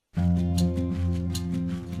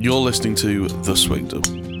You're listening to The Swingdom,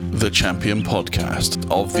 the champion podcast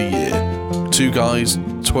of the year. 2 guys,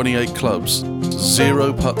 28 clubs,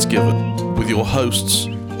 0 putts given, with your hosts,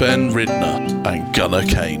 Ben Ridner and Gunnar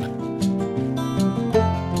Kane.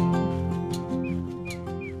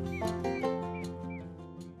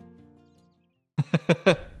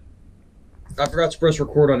 I forgot to press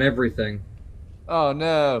record on everything. Oh,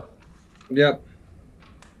 no. Yep.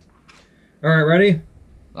 All right, ready?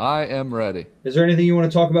 I am ready. Is there anything you want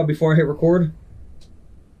to talk about before I hit record?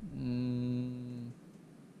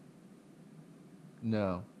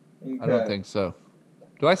 No. Okay. I don't think so.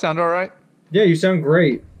 Do I sound all right? Yeah, you sound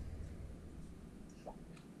great.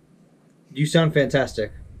 You sound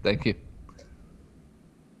fantastic. Thank you.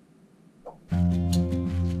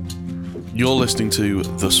 You're listening to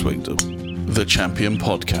The Swingdom, the champion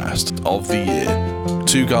podcast of the year.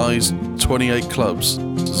 2 guys, 28 clubs,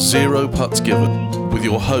 0 putts given, with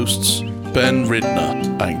your hosts, Ben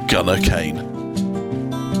Ridner and Gunnar Kane.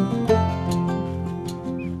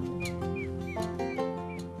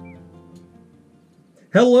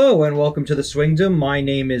 Hello and welcome to The Swingdom. My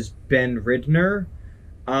name is Ben Ridner.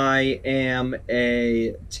 I am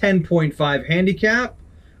a 10.5 handicap.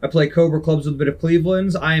 I play Cobra clubs with a bit of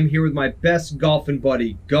Cleveland's. I am here with my best golfing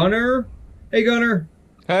buddy, Gunnar. Hey, Gunnar.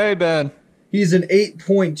 Hey, Ben. He's an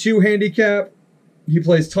 8.2 handicap. He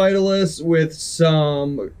plays Titleist with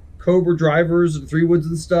some Cobra drivers and 3 woods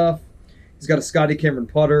and stuff. He's got a Scotty Cameron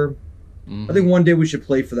putter. I think one day we should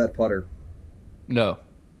play for that putter. No.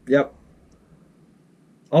 Yep.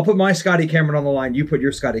 I'll put my Scotty Cameron on the line. You put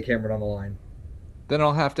your Scotty Cameron on the line. Then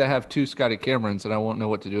I'll have to have 2 Scotty Camerons, and I won't know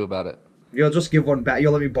what to do about it. You'll just give one back.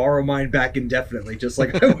 You'll let me borrow mine back indefinitely, just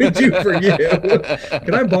like I would do for you.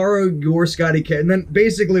 Can I borrow your Scotty Cameron? And then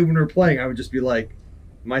basically when we're playing, I would just be like,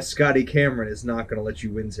 my Scotty Cameron is not going to let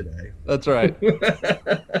you win today. That's right.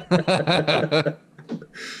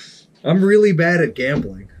 I'm really bad at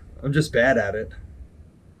gambling. I'm just bad at it.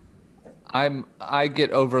 I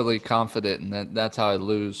get overly confident, and that's how I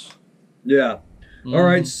lose. Yeah. All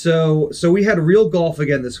right, so we had real golf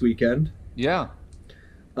again this weekend. Yeah.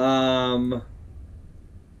 It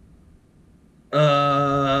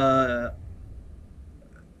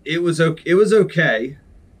was okay.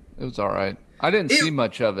 It was all right. I didn't see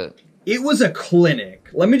much of it. It was a clinic.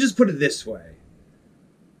 Let me just put it this way.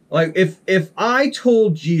 Like, if I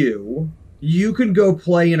told you could go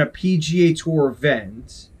play in a PGA Tour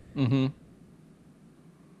event and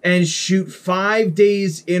shoot 5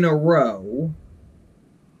 days in a row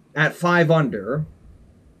at 5 under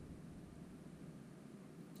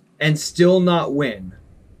and still not win.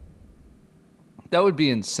 That would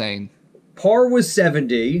be insane. Par was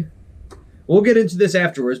 70. We'll get into this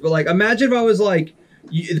afterwards, but like, imagine if I was like,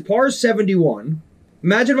 the par is 71.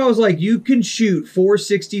 Imagine if I was like, you can shoot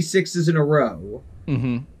 466s in a row.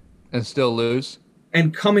 And still lose.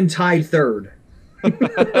 And come in tied third.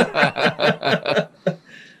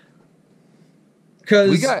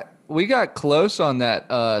 Because we got close on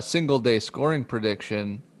that single day scoring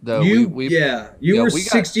prediction, though. You were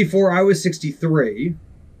 64. I was 63.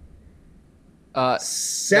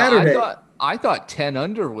 Saturday. No, I thought 10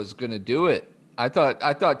 under was going to do it. I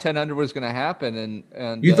thought 10 under was going to happen,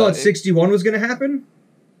 and you thought 61 was going to happen?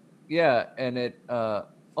 Yeah, and it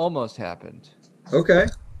almost happened. Okay.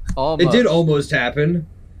 Almost. It did almost happen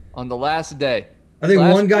On the last day. I think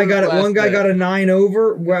one guy got it. One guy got a 9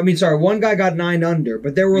 over. Well, I mean, sorry, one guy got 9 under,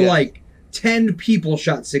 but there were like 10 people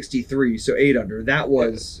shot 63, so 8 under. That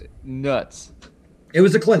was nuts. It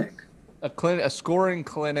was a clinic. A scoring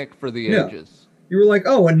clinic for the ages. You were like,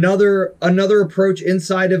 oh, another approach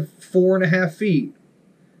inside of 4.5 feet.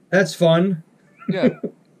 That's fun. Yeah.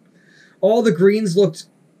 All the greens looked,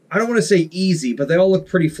 I don't want to say easy, but they all looked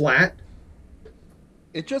pretty flat.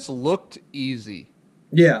 It just looked easy.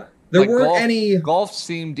 Yeah. There weren't any. Golf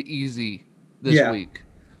seemed easy this week.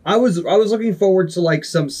 I was looking forward to like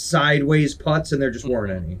some sideways putts, and there just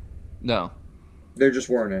weren't any. No. There just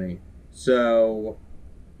weren't any. So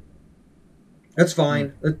that's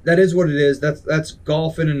fine. That is what it is. That's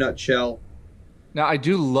golf in a nutshell. Now, I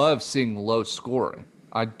do love seeing low scoring.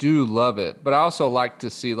 I do love it. But I also like to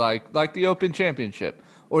see like the Open Championship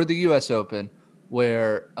or the U.S. Open,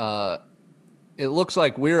 where it looks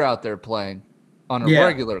like we're out there playing on a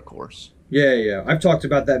regular course. Yeah. I've talked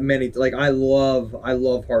about that many. Like, I love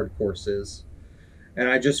hard courses, and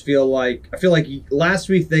I feel like last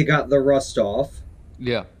week they got the rust off.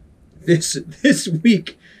 Yeah. This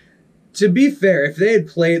week, to be fair, if they had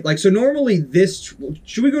played like so, normally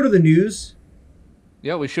should we go to the news?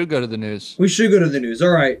 Yeah, we should go to the news. We should go to the news. All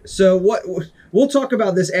right. So we'll talk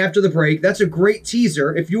about this after the break. That's a great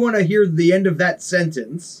teaser. If you want to hear the end of that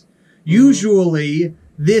sentence, usually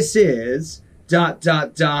This is ...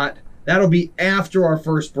 That'll be after our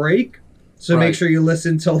first break. So make sure you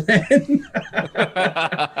listen till then.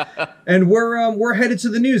 And we're headed to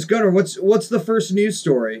the news. Gunnar, what's the first news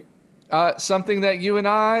story? Something that you and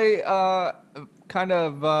I kind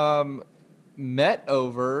of met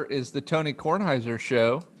over is the Tony Kornheiser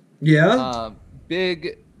show. Yeah.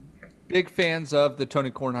 Big fans of the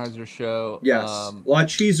Tony Kornheiser show. Yes. La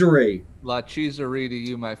Cheeserie. La Cheeserie to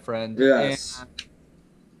you, my friend. Yes. And,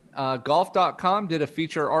 golf.com did a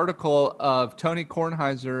feature article of Tony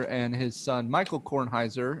Kornheiser and his son, Michael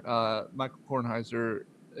Kornheiser. Michael Kornheiser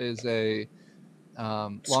is a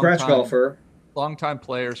scratch golfer. Longtime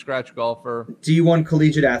player, scratch golfer. D1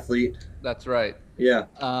 collegiate athlete. That's right. Yeah.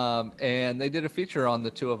 And they did a feature on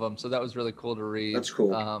the two of them, so that was really cool to read. That's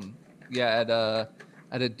cool. At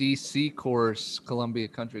a DC course, Columbia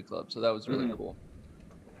Country Club. So that was really cool.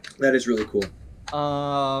 That is really cool.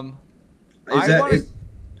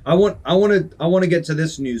 I want to get to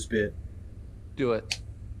this news bit. Do it.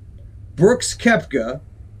 Brooks Keopka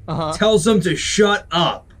tells them to shut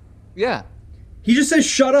up. Yeah. He just says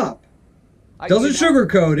shut up. Doesn't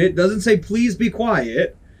sugarcoat it. Doesn't say please be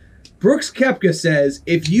quiet. Brooks Keopka says,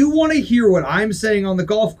 if you want to hear what I'm saying on the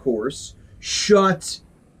golf course, shut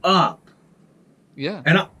up. Yeah.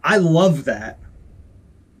 And I love that.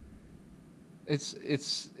 It's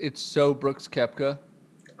so Brooks Keopka.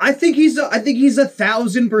 I think he's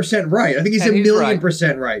 1,000% right. I think he's a million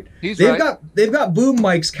 % right. They've got boom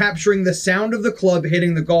mics capturing the sound of the club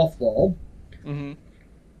hitting the golf ball. Mm-hmm.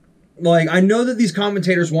 Like, I know that these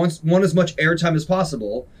commentators want as much airtime as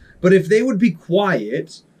possible, but if they would be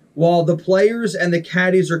quiet while the players and the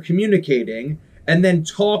caddies are communicating, and then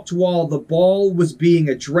talked while the ball was being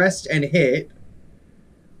addressed and hit,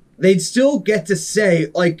 they'd still get to say,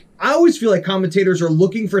 like, I always feel like commentators are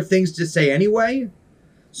looking for things to say anyway,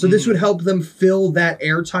 so this would help them fill that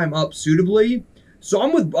airtime up suitably. So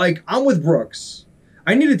I'm with Brooks.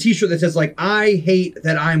 I need a t-shirt that says, like, I hate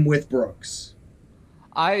that I'm with Brooks.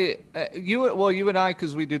 You and I,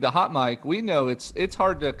 because we do the hot mic, we know it's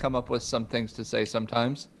hard to come up with some things to say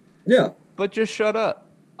sometimes. Yeah. But just shut up.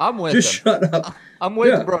 I'm with him. Shut up. I'm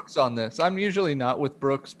with Brooks on this. I'm usually not with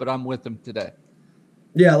Brooks, but I'm with him today.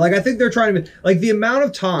 Yeah, like, I think they're trying to... Like, the amount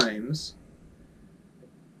of times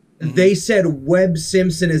they said Webb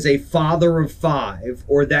Simpson is a father of 5,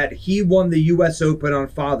 or that he won the U.S. Open on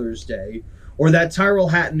Father's Day, or that Tyrrell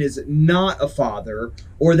Hatton is not a father,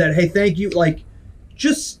 or that, hey, thank you... Like,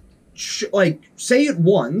 just, say it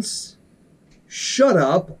once. Shut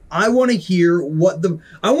up. I want to hear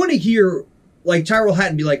like, Tyrrell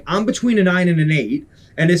Hatton be like, I'm between a 9 and an 8,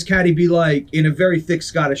 and his caddy be like, in a very thick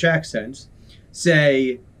Scottish accent,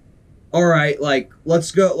 say, all right, like,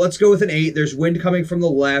 let's go with an 8. There's wind coming from the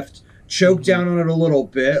left. Choke down on it a little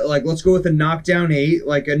bit. Like, let's go with a knockdown 8.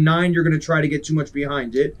 Like, a 9, you're going to try to get too much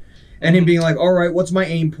behind it. And him being like, all right, what's my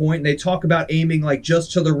aim point? And they talk about aiming, like,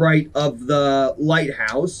 just to the right of the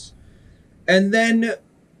lighthouse. And then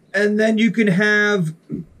you can have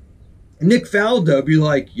Nick Faldo be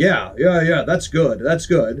like, yeah, that's good.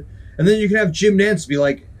 And then you can have Jim Nantz be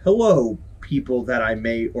like, hello, people that I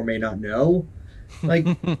may or may not know. Like,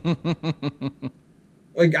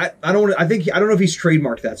 I don't know if he's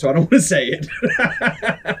trademarked that, so I don't want to say it.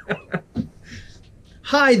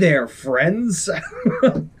 Hi there, friends.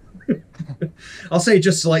 I'll say it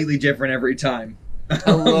just slightly different every time.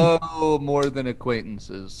 Hello, more than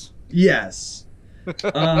acquaintances. Yes.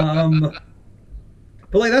 But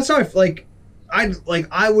like, that's how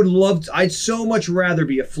I'd so much rather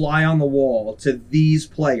be a fly on the wall to these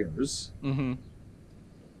players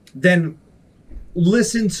than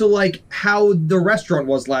listen to, like, how the restaurant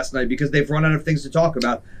was last night, because they've run out of things to talk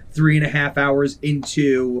about 3.5 hours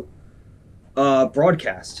into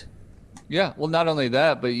broadcast. Yeah, well, not only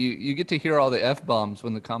that, but you get to hear all the F-bombs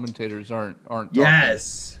when the commentators aren't talking.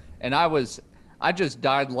 Yes. And I just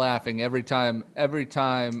died laughing every time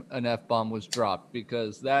an F-bomb was dropped,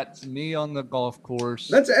 because that's me on the golf course.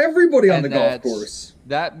 That's everybody on the golf course.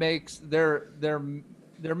 That makes they're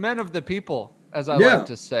men of the people, as I like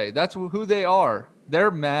to say. That's who they are. They're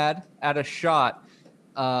mad at a shot.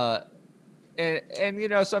 And you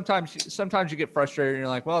know, sometimes you get frustrated and you're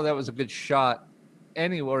like, well, that was a good shot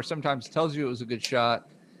anyway, or sometimes it tells you it was a good shot.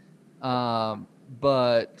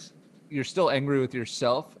 But you're still angry with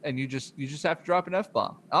yourself, and you just have to drop an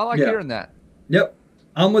F-bomb. I like hearing that. Yep.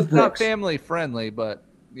 I'm with Brooks. Not family friendly, but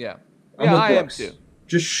yeah. I am too.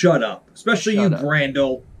 Just shut up. Especially shut you, up.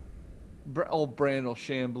 Brandel. Old Brandel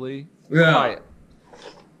Chambly. Yeah.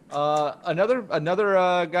 Quiet.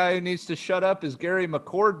 Another guy who needs to shut up is Gary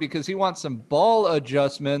McCord, because he wants some ball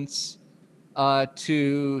adjustments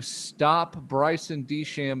to stop Bryson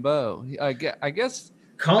DeChambeau. I guess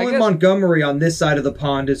Colin Montgomery on this side of the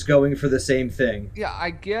pond is going for the same thing. Yeah,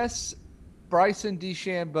 I guess Bryson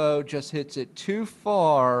DeChambeau just hits it too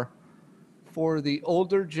far for the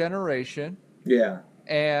older generation. Yeah.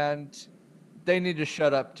 And they need to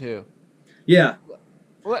shut up too. Yeah.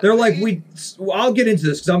 They're like, I'll get into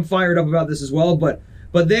this because I'm fired up about this as well, but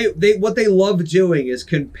they what they love doing is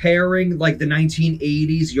comparing like the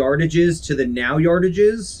 1980s yardages to the now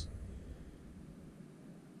yardages.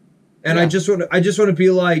 And yeah. I just want to be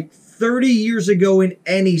like 30 years ago in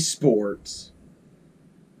any sport.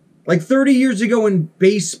 Like 30 years ago in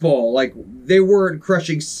baseball, like they weren't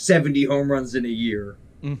crushing 70 home runs in a year.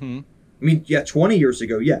 Mm-hmm. I mean, yeah, 20 years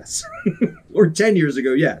ago, yes. Or 10 years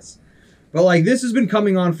ago, yes. But like this has been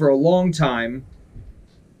coming on for a long time.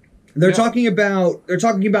 They're talking about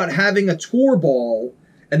having a tour ball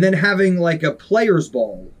and then having like a player's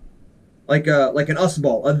ball. Like an us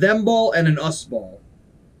ball, a them ball and an us ball.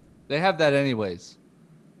 They have that anyways.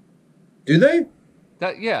 Do they?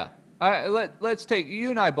 Let's take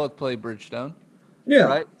you and I both play Bridgestone. Yeah.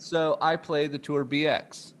 Right. So I play the Tour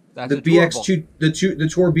BX. That's the BX the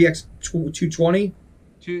Tour BX 220.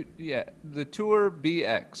 The Tour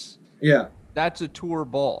BX. Yeah. That's a tour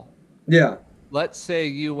ball. Yeah. Let's say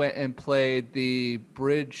you went and played the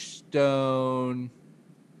Bridgestone.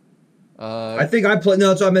 I think I play. No,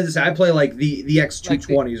 that's what I meant to say. I play like the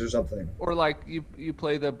X220s or something. Or like you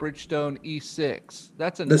play the Bridgestone E6.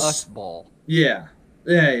 That's an us ball. Yeah.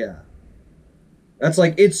 That's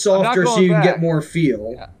like it's softer, so you can get more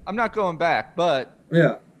feel. Yeah, I'm not going back, but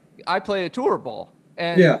yeah, I play a tour ball,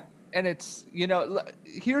 and it's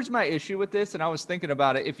here's my issue with this, and I was thinking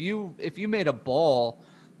about it. If you made a ball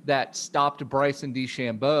that stopped Bryson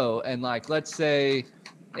DeChambeau, and like let's say.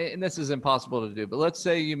 And this is impossible to do, but let's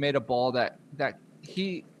say you made a ball that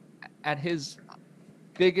he, at his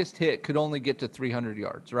biggest hit, could only get to 300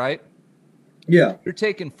 yards, right? Yeah. You're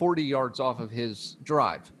taking 40 yards off of his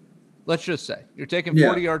drive. Let's just say you're taking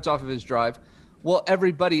 40 yards off of his drive. Well,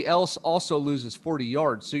 everybody else also loses 40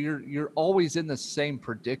 yards, so you're always in the same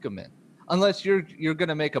predicament. Unless you're going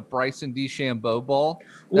to make a Bryson DeChambeau ball.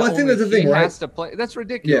 Well, I think that's the thing, right? Has to play. That's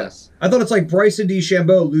ridiculous. Yeah. I thought it's like Bryson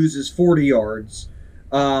DeChambeau loses 40 yards.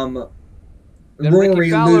 Then Rory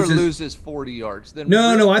Ricky Fowler loses 40 yards. Then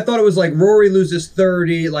no, I thought it was like Rory loses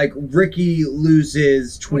 30, like Ricky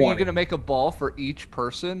loses 20. Are you going to make a ball for each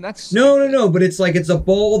person? That's stupid. No, but it's like it's a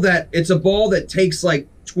ball that takes like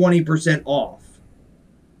 20% off.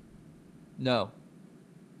 No,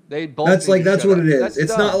 they both. That's what it is. That's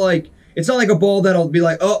it's dumb. not like a ball that'll be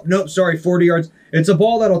like, oh nope, sorry, 40 yards. It's a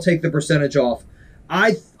ball that'll take the percentage off.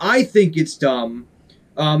 I think it's dumb.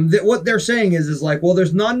 What they're saying is like, well,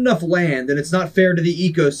 there's not enough land and it's not fair to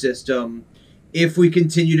the ecosystem if we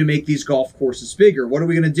continue to make these golf courses bigger. What are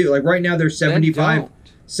we going to do? Like right now, there's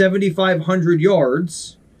 7,500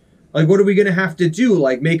 yards. Like, what are we going to have to do?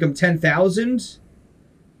 Like make them 10,000?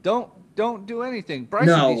 Don't do anything.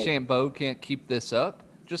 Bryson DeChambeau can't keep this up.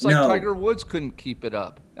 Just like Tiger Woods couldn't keep it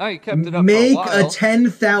up. Oh, he kept it up Make for a while. a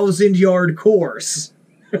 10,000 yard course.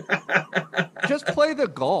 Just play the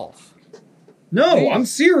golf. No, Jeez. I'm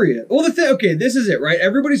serious. Well, okay, this is it, right?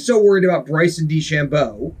 Everybody's so worried about Bryson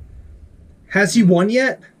DeChambeau. Has he won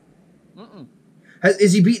yet? Mm-mm.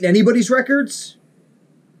 Is he beaten anybody's records?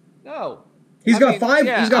 No. He's got five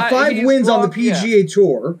wins on the PGA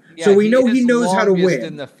Tour, so we know he knows how to win.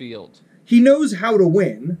 In the field. He knows how to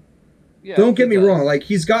win. Yeah, Don't get me wrong. Like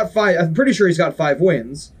he's got 5. I'm pretty sure he's got 5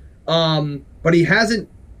 wins. But he hasn't.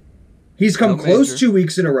 He's come close 2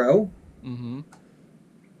 weeks in a row. Mm-hmm.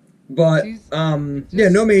 But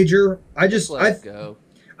no major. I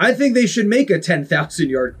think they should make a 10,000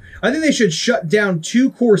 yard. I think they should shut down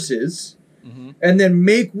 2 courses and then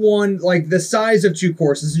make one like the size of 2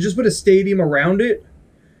 courses and just put a stadium around it.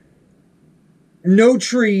 No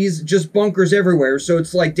trees, just bunkers everywhere. So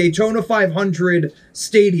it's like Daytona 500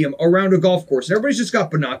 stadium around a golf course. And everybody's just got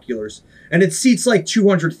binoculars and it seats like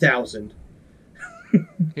 200,000.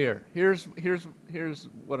 Here's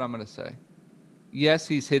what I'm going to say. Yes,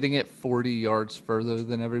 he's hitting it 40 yards further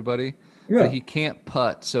than everybody, but he can't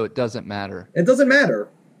putt, so it doesn't matter. It doesn't matter.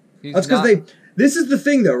 That's because this is the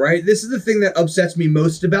thing, though, right? This is the thing that upsets me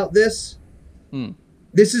most about this.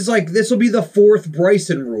 This will be the 4th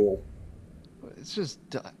Bryson rule. It's just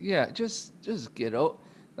get out.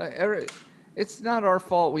 It's not our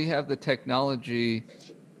fault we have the technology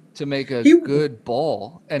to make a good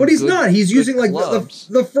ball. But he's not. He's using like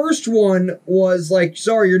the first one was like,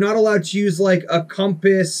 sorry, you're not allowed to use like a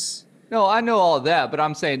compass. No, I know all of that, but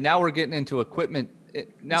I'm saying now we're getting into equipment.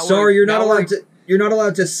 You're not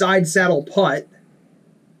allowed to side saddle putt.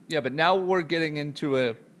 Yeah, but now we're getting into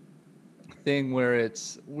a thing where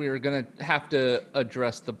we're going to have to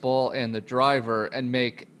address the ball and the driver and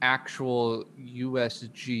make actual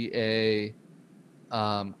USGA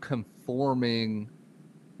conforming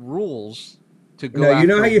rules to go No, you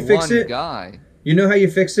know after how you fix one it? guy. You know how you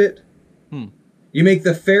fix it? You make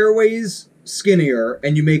the fairways skinnier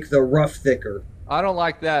and you make the rough thicker. I don't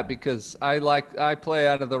like that because I play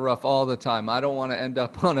out of the rough all the time. I don't want to end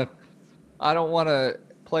up I don't want to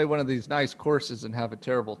play one of these nice courses and have a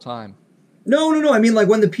terrible time. No. I mean, like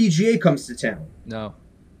when the PGA comes to town. No,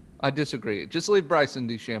 I disagree. Just leave Bryson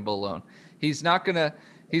DeChambeau alone. He's not gonna.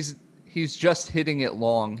 He's just hitting it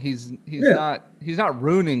long. He's not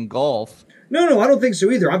ruining golf. No, I don't think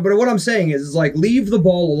so either. But what I'm saying is like leave the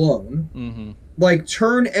ball alone. Mm-hmm. Like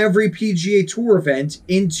turn every PGA Tour event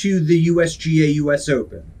into the USGA US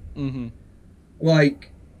Open. Mm-hmm.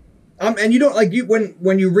 Like, and you don't like you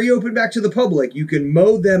when you reopen back to the public, you can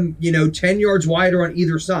mow them 10 yards wider on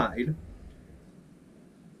either side.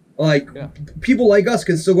 Like people like us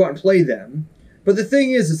can still go out and play them, but the thing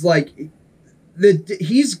is like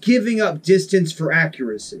he's giving up distance for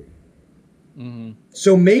accuracy. Mm-hmm.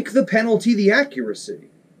 So make the penalty the accuracy.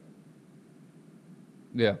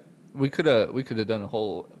 Yeah, we could have done a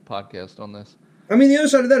whole podcast on this. I mean, the other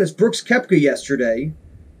side of that is Brooks Koepka yesterday,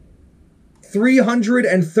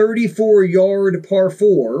 334-yard par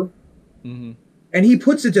 4, mm-hmm. and he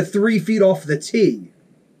puts it to 3 feet off the tee.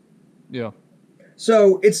 Yeah.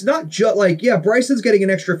 So it's not just like, Bryson's getting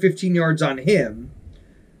an extra 15 yards on him,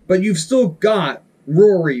 but you've still got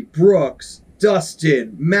Rory, Brooks,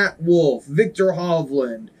 Dustin, Matt Wolff, Victor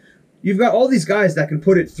Hovland. You've got all these guys that can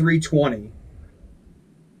put it 320.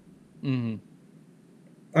 Mm-hmm.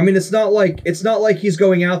 I mean, it's not like he's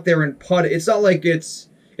going out there and putt. It's not like if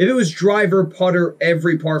it was driver putter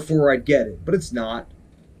every par 4, I'd get it, but it's not,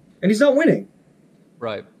 and he's not winning.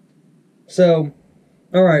 Right. So,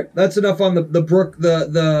 all right, that's enough on the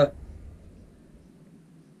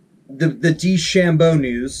DeChambeau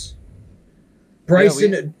news.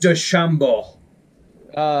 Bryson DeChambeau.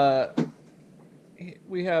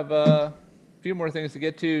 We have a few more things to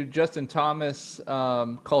get to. Justin Thomas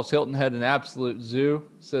calls Hilton Head an absolute zoo.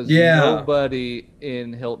 Says nobody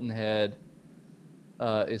in Hilton Head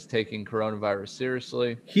is taking coronavirus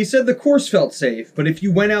seriously. He said the course felt safe, but if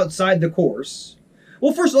you went outside the course,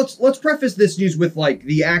 well, first let's preface this news with like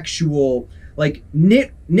the actual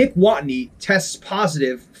Nick Watney tests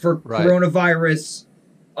positive for coronavirus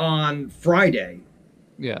on Friday.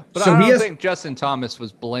 Yeah, but so I don't think Justin Thomas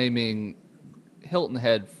was blaming Hilton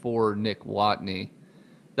Head for Nick Watney.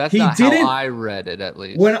 That's not how I read it, at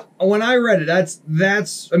least. When I read it,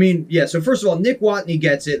 that's I mean, yeah, so first of all, Nick Watney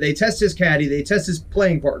gets it. They test his caddy, they test his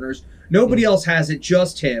playing partners. Nobody else has it,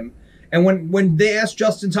 just him. And when they asked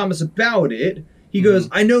Justin Thomas about it, he goes,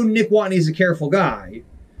 I know Nick Watney's a careful guy,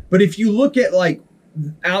 but if you look at like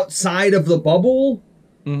outside of the bubble,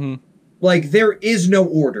 like there is no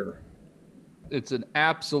order. It's an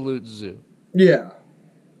absolute zoo. Yeah.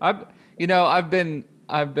 I've been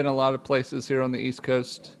a lot of places here on the East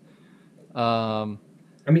Coast. I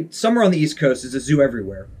mean, somewhere on the East Coast is a zoo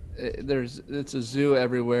everywhere. It's a zoo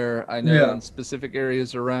everywhere. I know in specific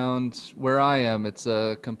areas around where I am, it's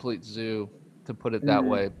a complete zoo, to put it that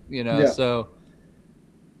way. So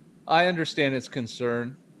I understand its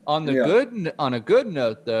concern. On a good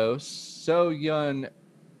note, though, So Yun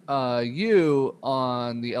Yu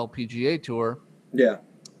on the LPGA Tour,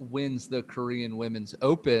 wins the Korean Women's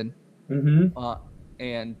Open.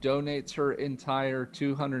 And donates her entire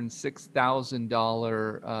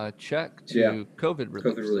 $206,000 check to COVID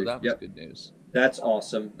relief. So that was good news. That's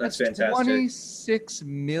awesome. That's fantastic. 26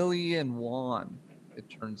 million won, it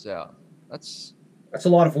turns out. That's a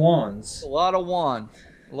lot of wons. A lot of won.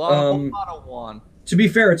 A lot of won. To be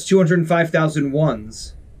fair, it's 205,000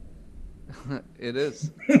 ones. It is.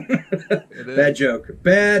 Bad joke.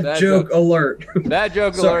 Bad joke alert. Bad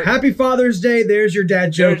joke so, alert. Happy Father's Day. There's your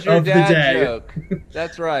dad joke of the day. Joke.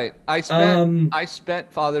 That's right. I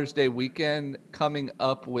spent Father's Day weekend coming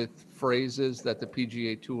up with phrases that the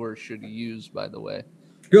PGA Tour should use, by the way.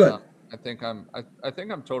 Good. I think I'm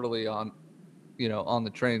totally on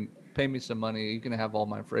the train. Pay me some money. You can have all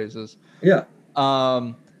my phrases. Yeah.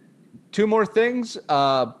 Two more things.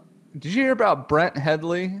 Did you hear about Brent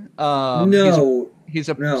Headley? No. He's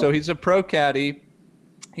a pro caddy.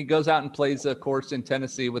 He goes out and plays a course in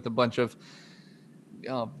Tennessee with a bunch of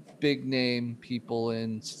big name people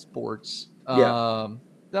in sports. None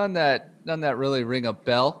that really ring a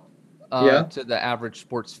bell to the average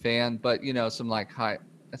sports fan, but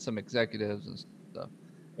some executives and stuff.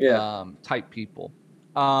 Type people.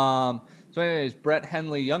 So anyways, Brett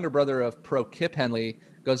Henley, younger brother of pro Kip Henley,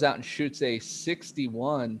 goes out and shoots a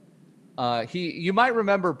 61. You might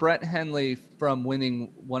remember Brett Henley from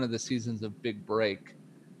winning one of the seasons of Big Break.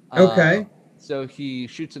 Okay. So he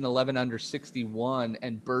shoots an 11 under 61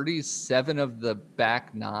 and birdies 7 of the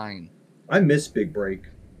back 9. I miss Big Break.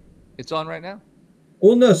 It's on right now.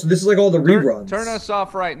 Well, no, so this is like all the reruns. Turn us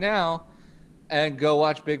off right now and go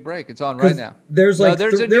watch Big Break. It's on right now. There's like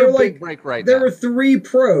there's a new Big Break right now. There were 3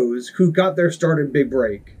 pros who got their start in Big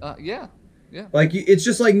Break. Yeah. Like it's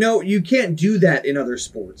just like, no, you can't do that in other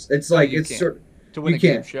sports. It's like it's sort of to win a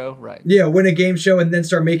game show, right? Yeah, win a game show and then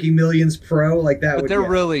start making millions pro like that. But they're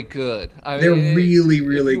really good. They're really,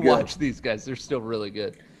 really good. Watch these guys; they're still really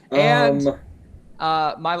good. And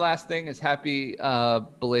my last thing is happy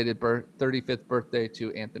belated 35th birthday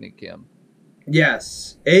to Anthony Kim.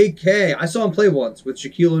 Yes, AK. I saw him play once with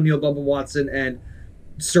Shaquille O'Neal, Bubba Watson, and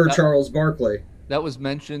Sir Charles Barkley. That was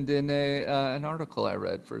mentioned in an article I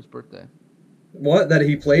read for his birthday. What? That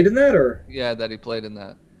he played in that, or? Yeah, that he played in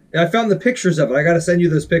that. Yeah, I found the pictures of it. I got to send you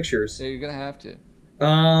those pictures. Yeah, you're gonna have to.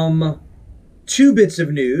 2 bits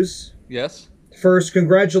of news. Yes. First,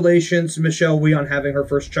 congratulations to Michelle Wee on having her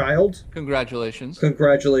first child. Congratulations.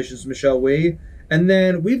 Congratulations, Michelle Wee. And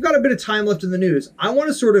then we've got a bit of time left in the news. I want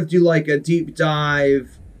to sort of do like a deep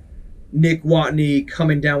dive. Nick Watney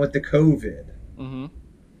coming down with the COVID. Mm-hmm.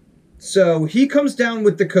 So he comes down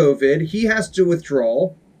with the COVID. He has to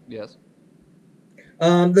withdraw. Yes.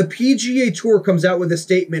 The PGA Tour comes out with a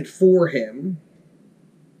statement for him,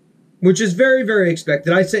 which is very, very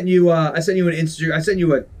expected. I sent you an Instagram. I sent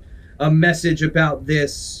you a message about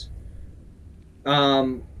this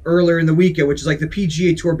earlier in the weekend, which is like the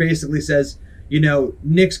PGA Tour basically says,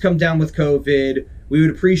 Nick's come down with COVID. We would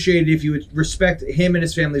appreciate it if you would respect him and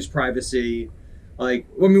his family's privacy. Like,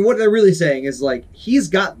 I mean, what they're really saying is like, he's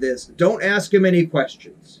got this. Don't ask him any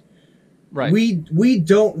questions. Right. We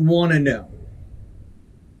don't want to know.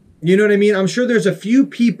 You know what I mean? I'm sure there's a few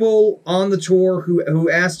people on the tour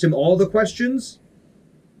who asked him all the questions.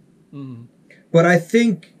 Mm. But I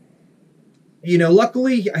think,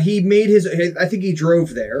 luckily he made I think he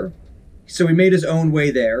drove there. So he made his own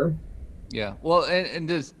way there. Yeah. Well, and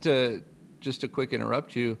just to quick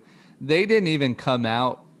interrupt you, they didn't even come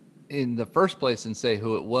out in the first place and say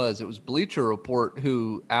who it was. It was Bleacher Report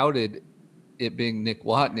who outed it being Nick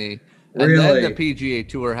Watney. And Really? then the PGA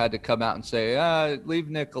Tour had to come out and say, leave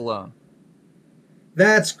Nick alone.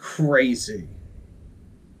 That's crazy.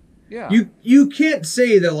 Yeah. You can't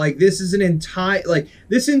say that like this is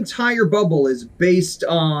this entire bubble is based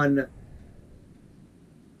on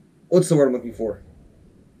what's the word I'm looking for?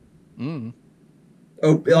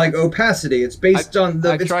 Opacity. It's based on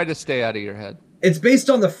the. I try to stay out of your head. It's based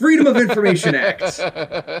on the Freedom of Information Act.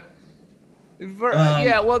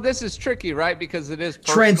 Yeah, well, this is tricky, right? Because it is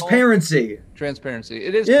personal. Transparency.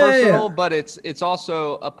 It is personal, but it's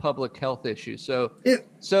also a public health issue. So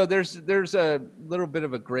there's a little bit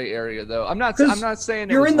of a gray area, though. I'm not saying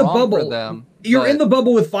you're in the bubble for them. You're in the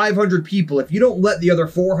bubble with 500 people. If you don't let the other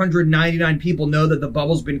 499 people know that the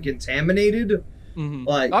bubble's been contaminated,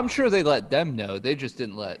 like I'm sure they let them know. They just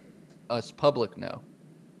didn't let us public know.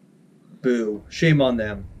 Boo! Shame on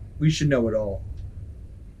them. We should know it all.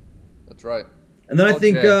 That's right. And then I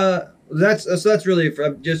think that's really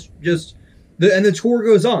and the tour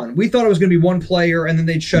goes on. We thought it was going to be one player, and then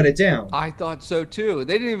they'd shut it down. I thought so too.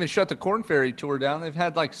 They didn't even shut the Corn Ferry tour down. They've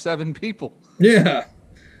had like 7 people. Yeah.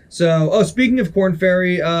 So, speaking of Corn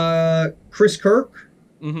Ferry, Chris Kirk.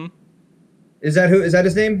 Mm-hmm. Is that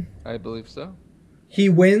his name? I believe so. He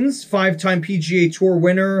wins, 5-time PGA Tour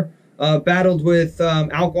winner. Battled with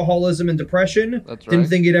alcoholism and depression. That's right. Didn't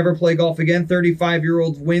think he'd ever play golf again.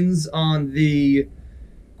 35-year-old wins on the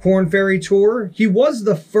Corn Ferry Tour. He was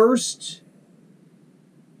the first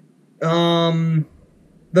alternate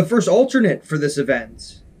for this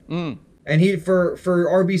event. And he for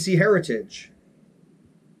RBC Heritage.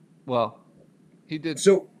 Well, he did.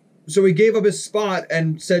 So he gave up his spot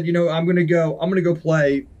and said, I'm gonna go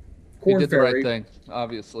play Corn Ferry. He did the right thing,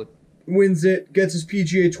 obviously. Wins it, gets his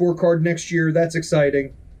PGA Tour card next year. That's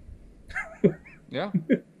exciting. Yeah.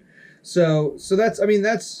 So that's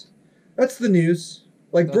the news.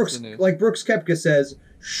 Like Brooks Koepka says,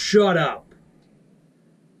 shut up.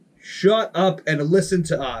 Shut up and listen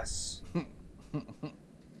to us.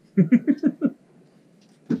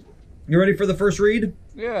 You ready for the first read?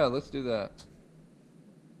 Yeah, let's do that.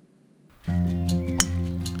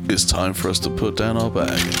 It's time for us to put down our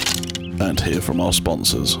bag and hear from our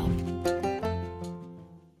sponsors.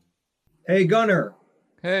 Hey Gunnar.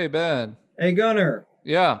 Hey Ben. Hey Gunnar.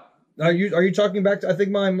 Yeah. Are you talking back to? I think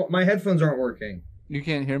my headphones aren't working. You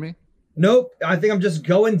can't hear me? Nope. I think I'm just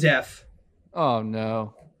going deaf. Oh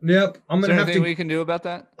no. Yep. Is there anything we can do about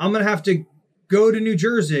that? I'm going to have to go to New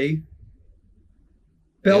Jersey,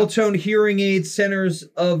 Belltone Hearing Aid Centers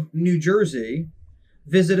of New Jersey,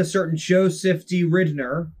 visit a certain Joseph D.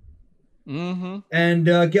 Ridner, and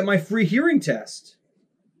get my free hearing test.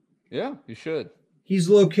 Yeah, you should. He's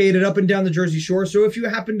located up and down the Jersey Shore, so if you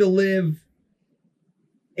happen to live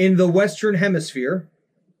in the Western Hemisphere,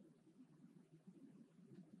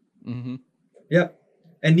 yep,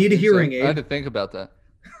 and need a hearing aid. I had to think about that.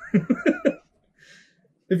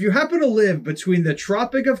 If you happen to live between the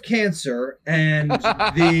Tropic of Cancer and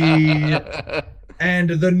the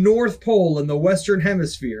North Pole in the Western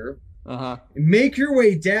Hemisphere, make your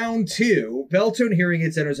way down to Belltone Hearing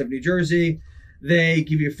Aid Centers of New Jersey. They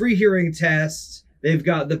give you a free hearing test. They've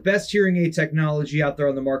got the best hearing aid technology out there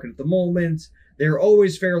on the market at the moment. They're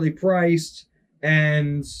always fairly priced.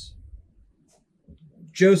 And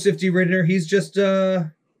Joseph D. Ridner, he's just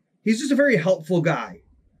a very helpful guy.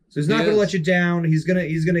 So he's not going to let you down. He's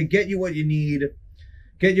gonna get you what you need,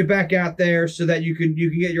 get you back out there so that you can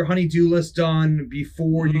get your honey-do list done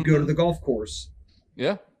before you go to the golf course.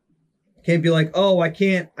 Yeah. Can't be like, oh, I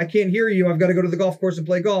can't hear you. I've got to go to the golf course and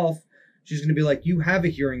play golf. She's gonna be like, you have a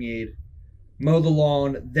hearing aid, mow the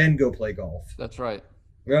lawn, then go play golf. That's right.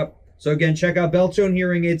 Yep. So again, check out Belltone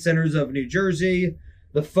Hearing Aid Centers of New Jersey.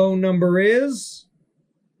 The phone number is.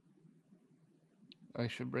 I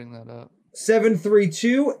should bring that up.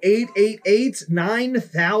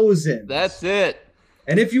 732-888-9000. That's it.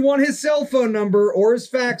 And if you want his cell phone number or his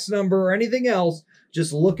fax number or anything else,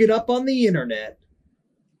 just look it up on the internet.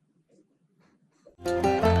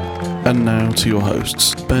 And now to your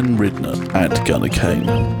hosts, Ben Ridner and Gunnar Kane.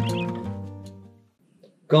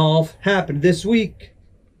 Golf happened this week.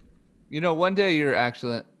 You know, one day you're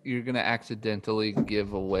going to accidentally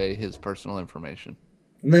give away his personal information.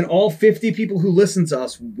 And then all 50 people who listen to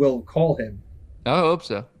us will call him. I hope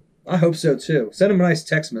so. I hope so, too. Send him a nice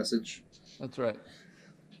text message. That's right.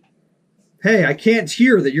 Hey, I can't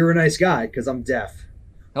hear that you're a nice guy because I'm deaf.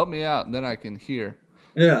 Help me out, and then I can hear.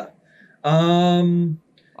 Yeah. RBC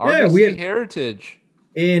we had Heritage.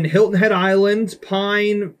 in Hilton Head Island,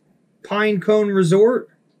 Pine Cone Resort.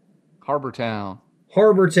 Harbour Town.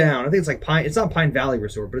 I think it's like Pine. It's not Pine Valley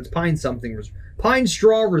Resort, but it's Pine something. Pine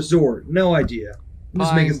Straw Resort. No idea. I'm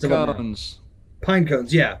just making stuff up. Pine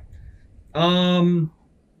cones, yeah. It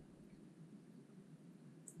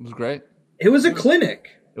was great. It was a clinic.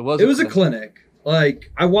 It was a clinic.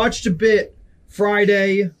 Like, I watched a bit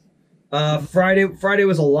Friday. Friday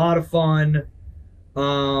was a lot of fun.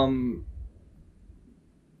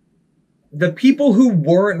 The people who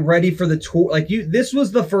weren't ready for the tour, this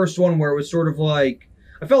was the first one where it was sort of like,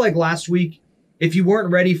 I felt like last week, if you weren't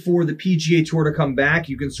ready for the PGA Tour to come back,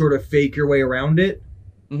 you can sort of fake your way around it.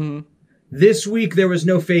 Mm-hmm. This week, there was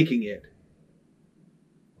no faking it.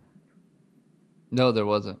 No, there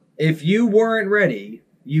wasn't. If you weren't ready,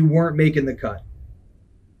 you weren't making the cut.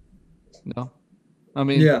 No. I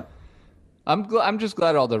mean, yeah. I'm just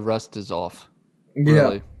glad all the rust is off. Yeah.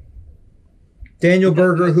 Really. Daniel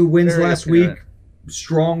Berger, who wins last apparent. week,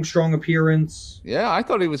 strong appearance. Yeah, I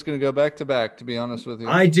thought he was going to go back to back, to be honest with you.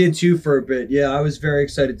 I did too for a bit. Yeah, I was very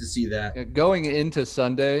excited to see that. Yeah, going into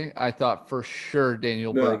Sunday, I thought for sure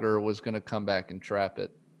Daniel Berger was going to come back and trap it.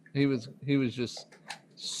 He was just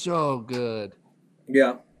so good.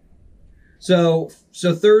 Yeah. So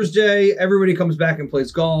Thursday, everybody comes back and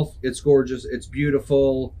plays golf. It's gorgeous. It's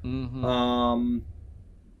beautiful. Mm-hmm.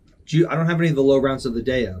 I don't have any of the low rounds of the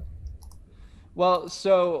day up. Well,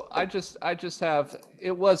 so I just have,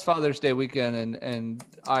 it was Father's Day weekend and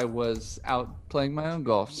I was out playing my own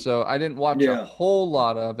golf. So I didn't watch a whole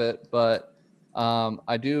lot of it, but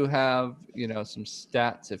I do have, some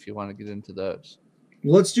stats if you want to get into those.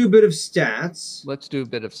 Let's do a bit of stats.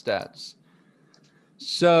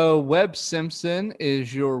 So Webb Simpson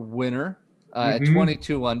is your winner at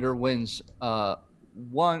 22 under, wins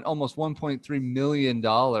almost $1.3 million.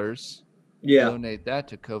 Yeah. Donate that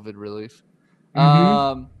to COVID relief.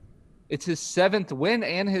 Mm-hmm. It's his 7th win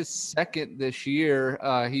and his 2nd this year.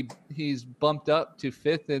 He's bumped up to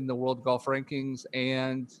 5th in the world golf rankings,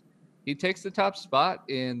 and he takes the top spot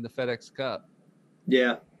in the FedEx Cup.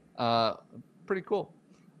 Yeah. Pretty cool.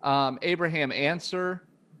 Abraham Answer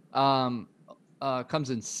comes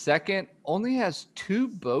in 2nd, only has 2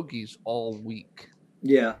 bogeys all week.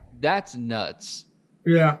 Yeah. That's nuts.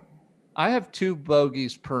 Yeah. I have 2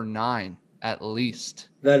 bogeys per 9 at least.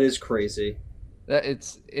 That is crazy.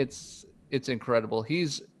 It's incredible.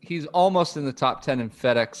 He's almost in the top 10 in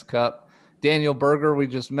FedEx Cup. Daniel Berger, we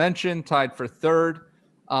just mentioned, tied for 3rd.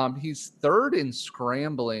 He's 3rd in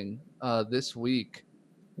scrambling this week.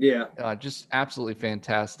 Yeah. Just absolutely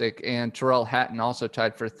fantastic. And Terrell Hatton also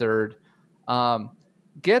tied for third.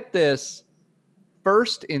 Get this,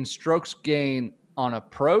 first in strokes gain on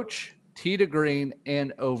approach, tee to green,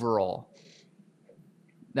 and overall.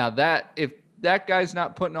 Now if that guy's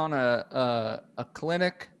not putting on a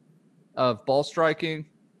clinic of ball striking,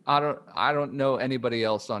 I don't know anybody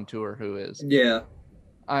else on tour who is. Yeah.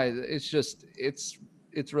 It's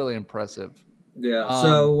really impressive. Yeah.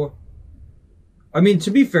 So, I mean,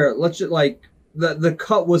 to be fair, let's just the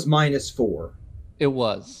cut was -4. It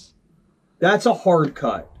was. That's a hard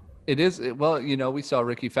cut. It is. Well, we saw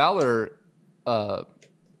Ricky Fowler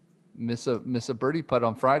miss a birdie putt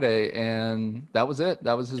on Friday, and that was it.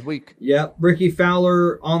 That was his week. Yep. Ricky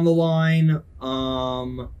Fowler on the line.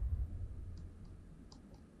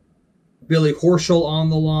 Billy Horschel on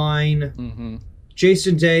the line. Mm-hmm.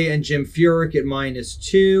 Jason Day and Jim Furyk at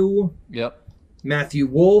 -2. Yep. Matthew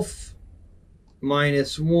Wolf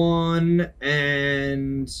 -1,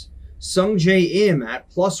 and Sung Jae Im at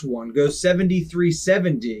 +1 goes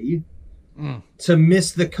 73-70 to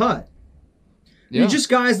miss the cut. Yeah. I mean, just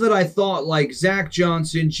guys that I thought, like Zach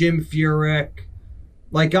Johnson, Jim Furyk,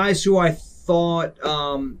 like guys who I thought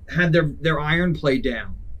had their iron play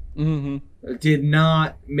down, did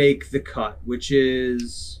not make the cut, which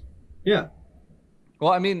is, yeah.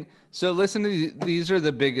 Well, I mean, so listen to these are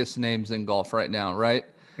the biggest names in golf right now, right?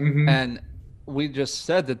 Mm-hmm. And we just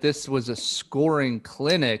said that this was a scoring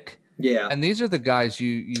clinic. Yeah. And these are the guys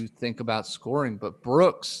you think about scoring, but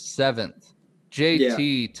Brooks 7th,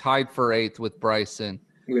 JT tied for 8th with Bryson.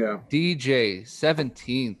 Yeah. DJ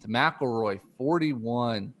 17th, McIlroy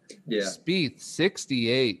 41, Yeah. Spieth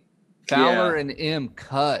 68, Fowler and M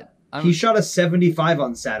cut. He shot a 75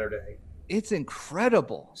 on Saturday. It's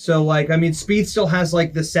incredible. So, Spieth still has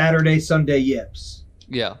the Saturday, Sunday yips.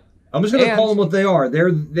 Yeah. I'm just gonna call them what they are.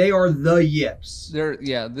 They are the yips.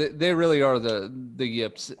 They really are the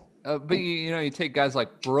yips. But you take guys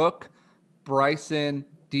like Brooke, Bryson,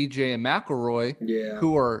 DJ, and McIlroy,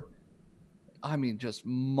 who are, just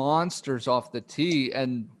monsters off the tee,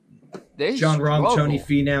 and they John struggle. Rahm, Tony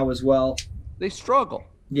Finau as well. They struggle.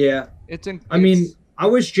 Yeah, I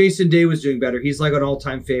wish Jason Day was doing better. He's like an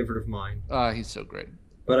all-time favorite of mine. He's so great.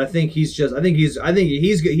 But I think he's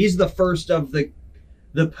the first of the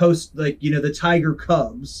post, the Tiger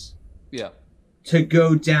Cubs. Yeah. To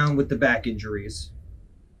go down with the back injuries.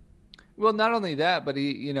 Well, not only that, but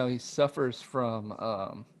he suffers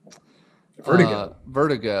from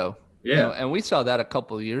vertigo. Yeah. And we saw that a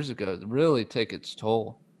couple of years ago really take its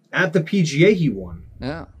toll. At the PGA he won.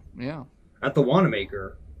 Yeah. At the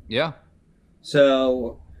Wanamaker. Yeah.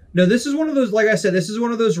 So, no, this is one of those, like I said, this is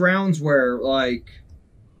one of those rounds where,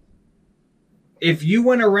 if you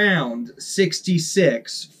went around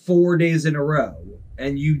 66 4 days in a row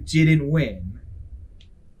and you didn't win,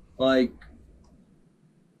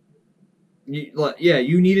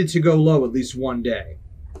 you needed to go low at least one day.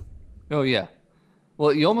 Oh, yeah.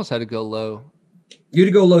 Well, you almost had to go low. You had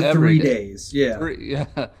to go low 3 days. Yeah.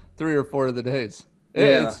 3 or 4 of the days.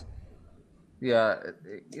 Yeah.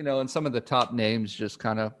 And some of the top names just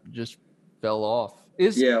kind of fell off.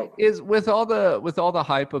 Is with all the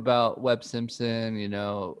hype about Webb Simpson,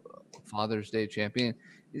 Father's Day champion.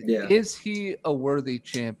 Yeah. Is he a worthy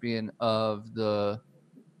champion of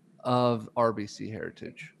RBC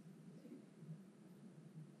Heritage?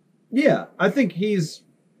 Yeah, I think he's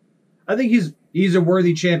a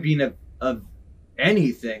worthy champion of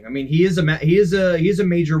anything. I mean, he is a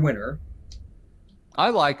major winner.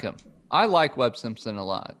 I like him. I like Webb Simpson a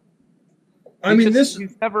lot. He's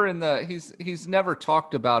never he's never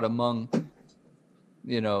talked about among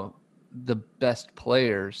the best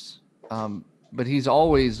players, but he's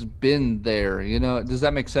always been there. Does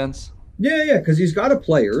that make sense? Yeah, because he's got a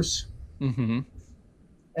players. Mm-hmm.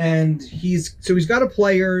 And he's got a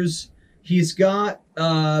players. He's got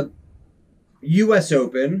U.S.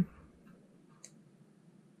 Open,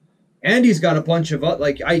 and he's got a bunch of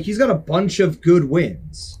he's got a bunch of good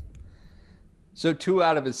wins. So 2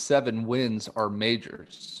 out of his 7 wins are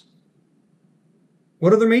majors.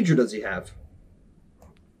 What other major does he have?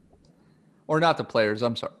 Or not the players,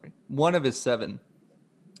 I'm sorry. 1 of his 7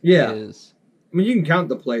 is... I mean, you can count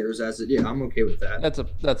the players as it. Yeah, I'm okay with that.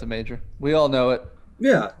 That's a major. We all know it.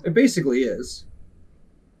 Yeah, it basically is.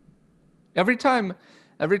 Every time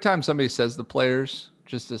somebody says the players,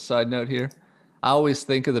 just a side note here, I always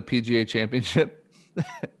think of the PGA Championship.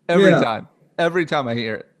 Every time I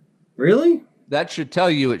hear it. Really? That should tell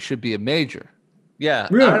you it should be a major. Yeah.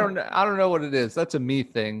 Really? I don't know what it is. That's a me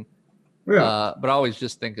thing. Yeah. But I always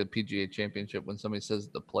just think of PGA Championship when somebody says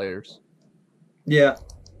the players. Yeah.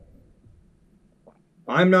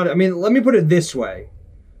 Let me put it this way.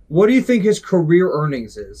 What do you think his career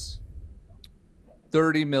earnings is?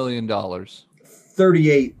 $30 million.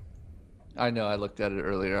 38. I know. I looked at it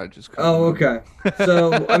earlier. I just couldn't Oh, remember. okay.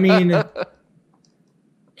 So, I mean,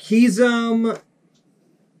 he's I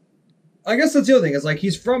guess that's the other thing. Is like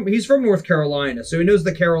he's from North Carolina, so he knows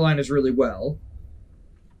the Carolinas really well.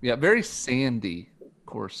 Yeah, very sandy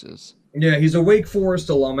courses. Yeah, he's a Wake Forest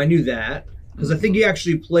alum. I knew that because I think he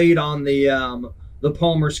actually played on the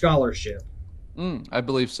Palmer Scholarship. I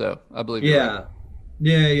believe so. I believe. Yeah,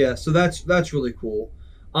 yeah. So that's really cool.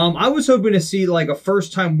 I was hoping to see like a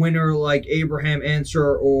first time winner like Abraham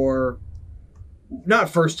Answer, or not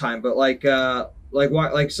first time, but like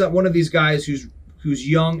one of these guys who's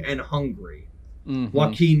young and hungry. Mm-hmm.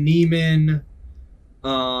 Joaquin Neiman.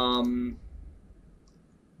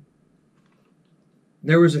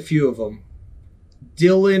 There was a few of them.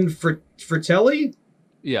 Dylan Fratelli?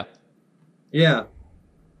 Yeah. Yeah.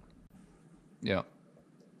 Yeah.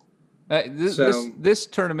 This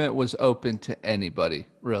tournament was open to anybody,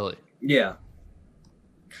 really. Yeah.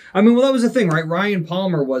 I mean, well, that was the thing, right? Ryan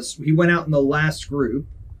Palmer he went out in the last group.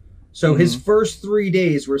 So his first 3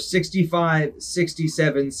 days were 65,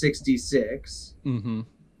 67, 66. Mm-hmm.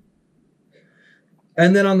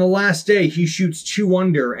 And then on the last day, he shoots 2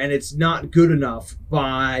 under, and it's not good enough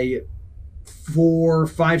by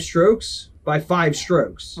 5 strokes. By 5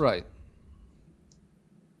 strokes. Right.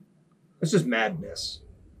 It's just madness.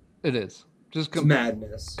 It is. Just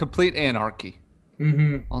madness. Complete anarchy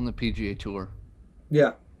on the PGA Tour.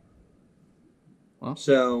 Yeah. Well,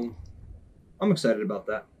 so, I'm excited about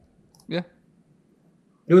that. Yeah.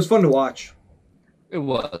 It was fun to watch. It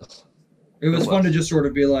was. It was fun to just sort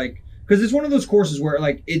of be like, because it's one of those courses where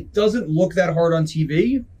like it doesn't look that hard on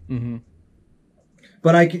TV,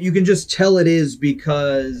 but you can just tell it is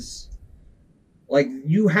because like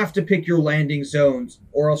you have to pick your landing zones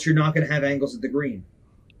or else you're not going to have angles at the green.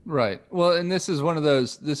 Right. Well, and this is one of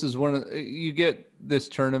those. You get this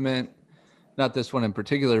tournament, not this one in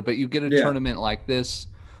particular, but you get a tournament like this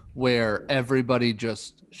where everybody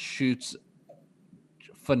just shoots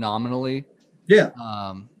phenomenally. Yeah.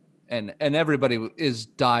 And everybody is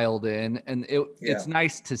dialed in, and it's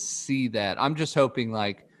nice to see that. I'm just hoping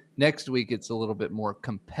like next week it's a little bit more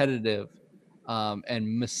competitive,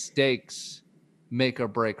 and mistakes make or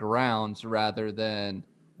break rounds rather than.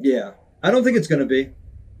 Yeah, I don't think it's going to be.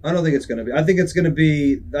 I think it's going to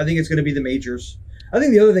be the majors. I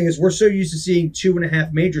think the other thing is we're so used to seeing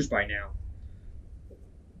 2.5 majors by now.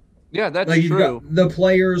 Yeah, that's like true. You've got the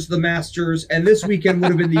Players, the Masters, and this weekend would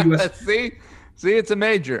have been the U.S. See, it's a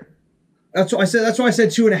major. That's why I said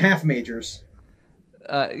 2.5 majors.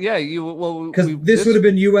 Yeah, because this would have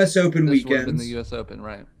been U.S. Open this weekends. Would have been the U.S. Open,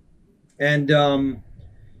 right? And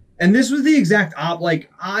this was the exact like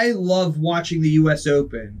I love watching the U.S.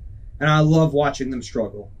 Open, and I love watching them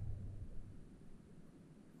struggle.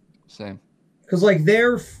 Same. Because like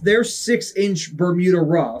their 6-inch Bermuda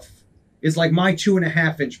rough is like my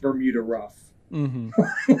 2.5-inch Bermuda rough.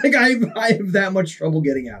 Like I have that much trouble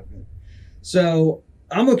getting out of it. So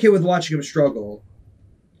I'm okay with watching them struggle.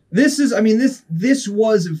 This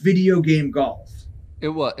was video game golf. It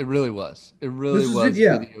really was. It really was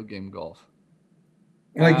video game golf.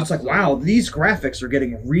 Like Absolutely. It's like, wow, these graphics are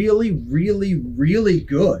getting really, really, really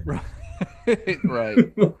good.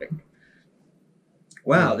 Right.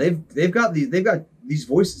 Wow, they've got these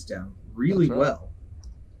voices down really well.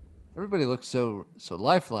 Everybody looks so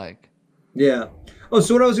lifelike. Yeah. Oh,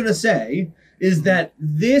 so what I was going to say is that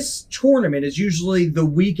this tournament is usually the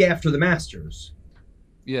week after the Masters.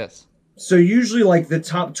 Yes. So usually like the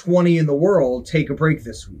top 20 in the world take a break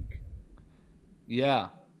this week. Yeah.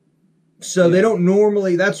 So they don't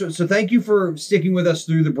normally, so thank you for sticking with us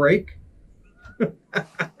through the break.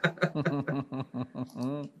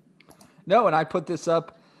 No, and I put this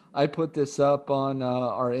up on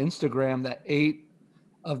our Instagram that 8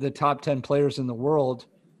 of the top 10 players in the world,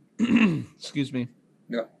 excuse me,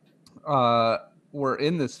 were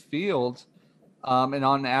in this field, and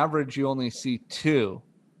on average you only see 2.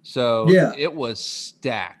 So it was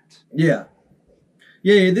stacked. Yeah.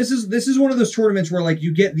 This is one of those tournaments where like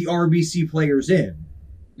you get the RBC players in.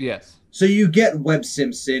 Yes. So you get Webb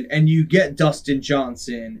Simpson and you get Dustin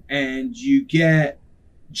Johnson and you get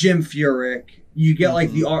Jim Furyk. You get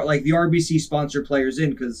like the RBC sponsored players in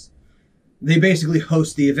because they basically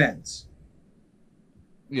host the events.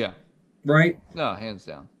 Yeah. Right? No, hands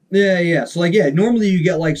down. Yeah. So like normally you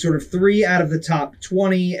get like sort of 3 out of the top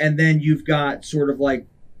 20, and then you've got sort of like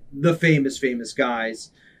the famous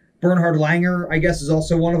guys. Bernhard Langer, I guess, is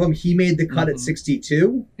also one of them. He made the cut at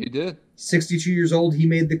 62. He did. 62 years old, he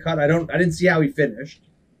made the cut. I didn't see how he finished.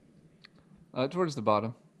 Towards the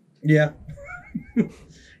bottom. Yeah.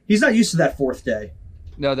 He's not used to that fourth day.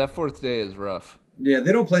 No, that fourth day is rough. Yeah,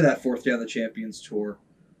 they don't play that fourth day on the Champions Tour.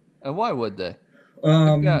 And why would they?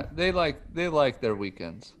 They like their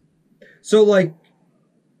weekends. So, like,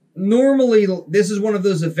 normally this is one of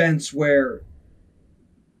those events where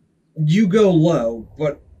you go low,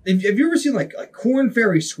 but have you ever seen, like Corn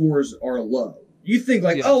Ferry scores are low? You think,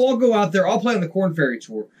 like, oh, I'll go out there, I'll play on the Corn Ferry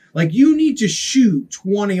Tour. Like, you need to shoot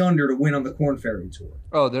 20 under to win on the Corn Ferry Tour.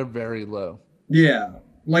 Oh, they're very low. Yeah.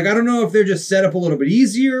 Like, I don't know if they're just set up a little bit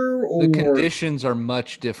easier or... The conditions are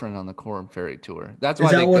much different on the Corn Ferry Tour. That's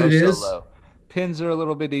why they go so low. Pins are a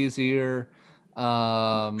little bit easier.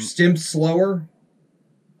 Stimps slower?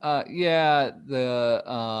 Yeah, they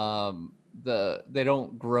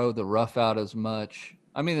don't grow the rough out as much.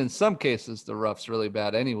 I mean, in some cases, the rough's really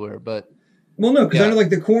bad anywhere, but... Well, no, because I know, like,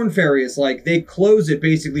 the Corn Ferry is, like, they close it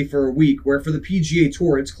basically for a week, where for the PGA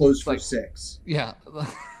Tour, it's closed for 6. Yeah,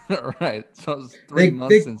 right. So it's 3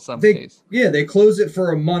 months in some cases. Yeah, they close it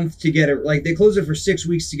for a month to get it, like, they close it for 6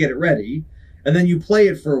 weeks to get it ready, and then you play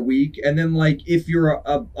it for a week, and then, like, if you're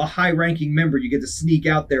a high-ranking member, you get to sneak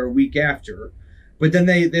out there a week after. But then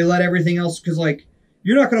they let everything else, because, like,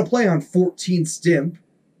 you're not going to play on 14 stimp.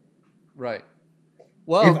 Right.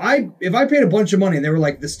 Well, if I paid a bunch of money and they were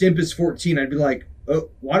like, the stimp is 14, I'd be like, oh,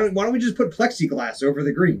 why don't we just put plexiglass over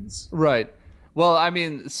the greens? Right. Well, I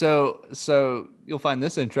mean, so you'll find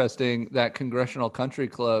this interesting, that Congressional Country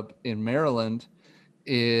Club in Maryland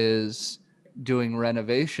is doing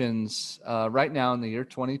renovations right now in the year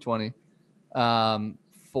 2020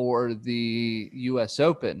 for the U.S.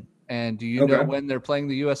 Open. And do you know when they're playing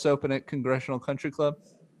the U.S. Open at Congressional Country Club?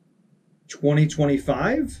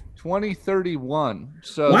 2025? 2031.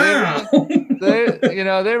 So wow.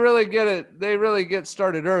 they really get it. They really get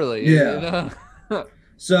started early. Yeah.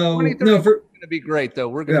 So no, it's going to be great though.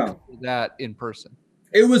 We're going to do that in person.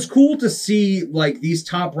 It was cool to see like these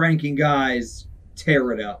top ranking guys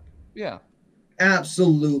tear it up. Yeah.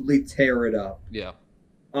 Absolutely tear it up. Yeah.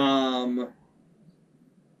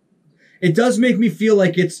 It does make me feel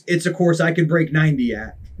like it's a course I could break 90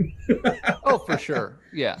 at. Oh, for sure.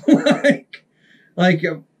 Yeah. like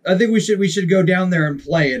I think we should go down there and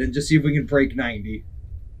play it and just see if we can break 90.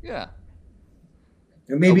 Yeah.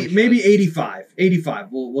 And maybe 85. 85.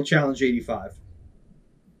 We'll challenge 85.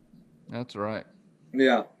 That's right.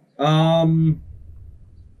 Yeah. But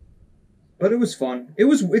it was fun.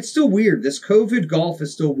 It's still weird. This COVID golf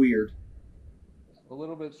is still weird. A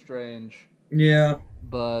little bit strange. Yeah.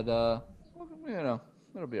 But it'll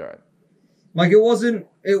be all right. Like it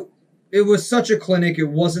was such a clinic. It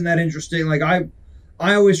wasn't that interesting. Like I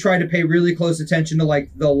always try to pay really close attention to like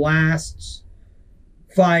the last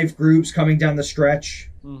 5 groups coming down the stretch.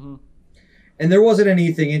 Mm-hmm. And there wasn't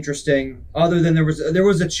anything interesting other than there was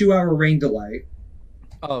a 2-hour rain delay.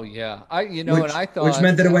 Oh yeah, which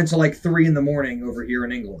meant that it went to like 3 a.m. over here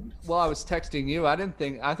in England. Well, I was texting you. I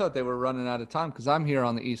thought they were running out of time because I'm here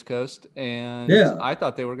on the East Coast, and I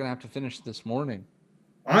thought they were going to have to finish this morning.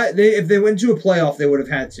 If they went to a playoff, they would have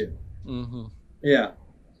had to. Mm-hmm. Yeah.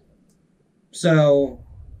 So.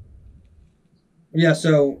 Yeah.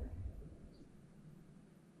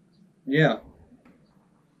 Yeah.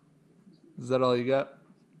 Is that all you got?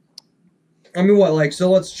 I mean, what, like,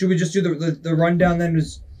 so should we just do the rundown then?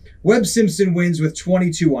 Is Webb Simpson wins with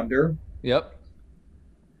 22 under. Yep.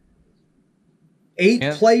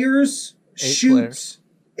 8 players shoot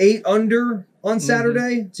 8 under on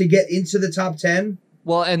Saturday to get into the top 10.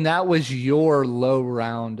 Well, and that was your low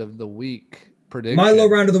round of the week prediction. My low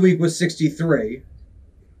round of the week was 63.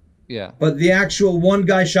 Yeah. But the actual one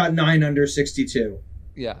guy shot 9 under 62.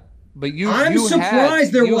 Yeah. But I'm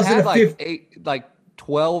surprised there wasn't a 8, like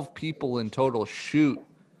 12 people in total shoot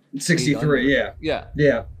 63. Yeah. Yeah.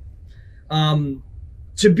 Yeah.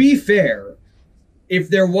 To be fair, if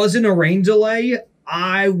there wasn't a rain delay,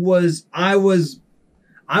 I was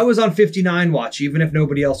on 59 watch, even if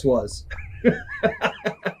nobody else was.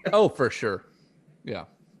 Oh, for sure. Yeah.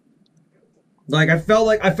 Like I felt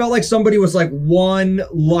like somebody was like one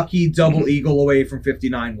lucky double eagle away from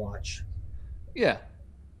 59 watch. Yeah.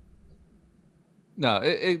 No,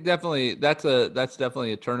 it definitely that's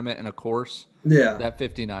definitely a tournament and a course. Yeah. That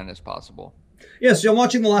 59 is possible. Yeah, so I'm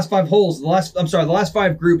watching the last 5 holes. The last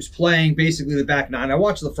 5 groups playing basically the back 9. I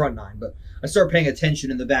watched the front 9, but I start paying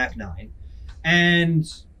attention in the back 9. And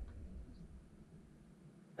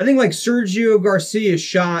I think like Sergio Garcia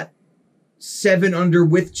shot 7 under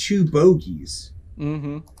with 2 bogeys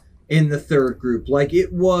in the third group. Like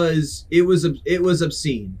it was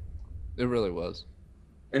obscene. It really was.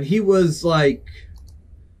 And he was like,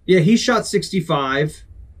 yeah, he shot 65,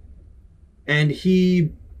 and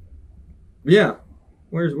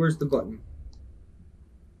where's the button?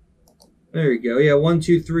 There you go. Yeah, 1,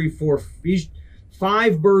 2, 3, 4.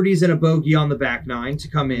 5 birdies and a bogey on the back 9 to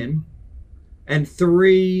come in. And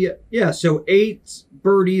 3, so 8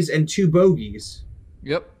 birdies and 2 bogeys.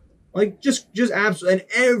 Yep. Like, just absolutely. And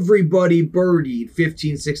everybody birdied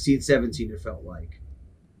 15, 16, 17, it felt like.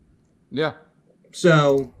 Yeah.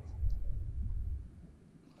 So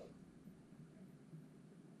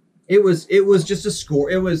it was just a score.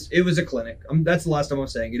 It was a clinic. That's the last time I'm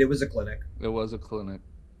saying it. It was a clinic. It was a clinic.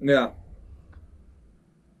 Yeah.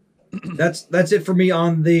 That's it for me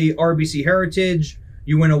on the RBC Heritage.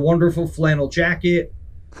 You win a wonderful flannel jacket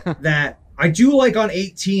that I do like on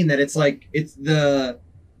 18 that it's like it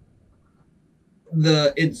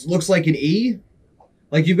looks like an E.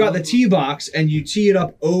 Like you've got the tee box and you tee it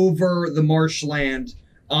up over the marshland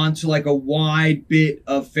onto like a wide bit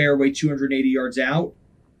of fairway 280 yards out.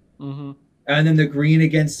 Mm-hmm. And then the green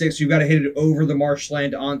against 6, you've got to hit it over the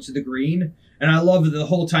marshland onto the green. And I love that the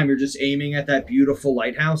whole time you're just aiming at that beautiful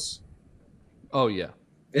lighthouse. Oh, yeah.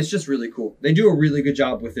 It's just really cool. They do a really good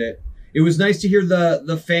job with it. It was nice to hear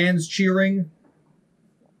the fans cheering.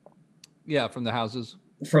 Yeah, from the houses.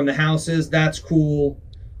 From the houses. That's cool.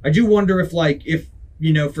 I do wonder if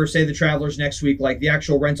for say the Travelers next week, like the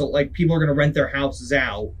actual rental, like people are going to rent their houses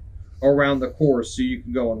out around the course so you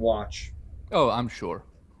can go and watch. Oh, I'm sure.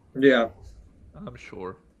 Yeah. I'm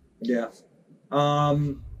sure. Yeah.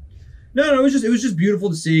 No, it was just beautiful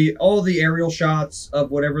to see all the aerial shots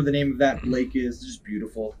of whatever the name of that lake is. It's just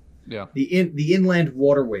beautiful. Yeah. The inland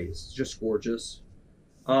waterways, just gorgeous.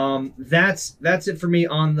 That's it for me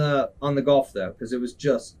on the golf though, because it was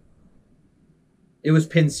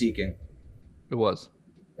pin seeking. It was.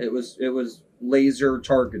 It was laser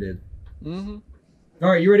targeted. Mm-hmm. All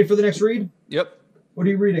right, you ready for the next read? Yep. What are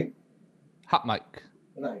you reading? Hot mic.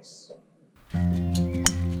 Nice.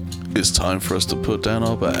 It's time for us to put down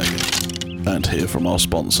our bag and hear from our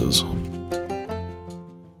sponsors.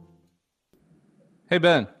 Hey,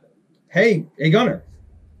 Ben. Hey, Gunnar.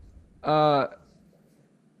 How,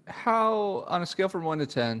 on a scale from 1 to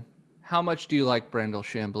 10, how much do you like Brandel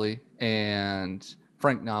Chambly and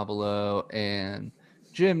Frank Nobilo and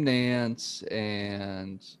Jim Nance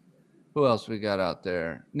and who else we got out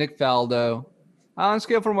there? Nick Faldo. On a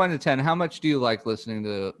scale from 1 to 10, how much do you like listening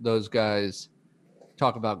to those guys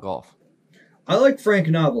talk about golf? I like Frank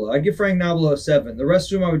Nobilo. I'd give Frank Nobilo a 7. The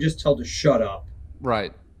rest of them I would just tell to shut up.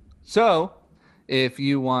 Right. So if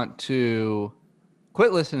you want to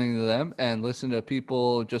quit listening to them and listen to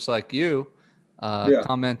people just like you,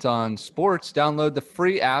 comment on sports, download the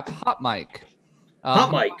free app Hot Mic.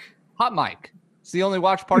 Hot Mic. It's the only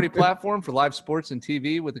watch party platform for live sports and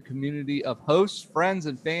TV with a community of hosts, friends,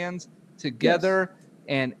 and fans together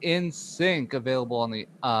and in sync. Available on the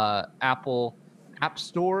Apple App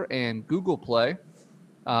Store and Google Play.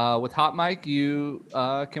 With Hot Mic, you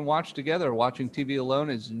can watch together. Watching TV alone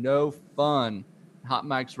is no fun. Hot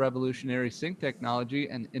Mic's revolutionary sync technology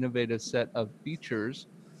and innovative set of features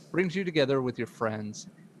brings you together with your friends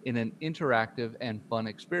in an interactive and fun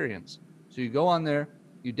experience. So you go on there,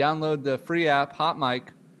 you download the free app, Hot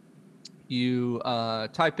Mic, you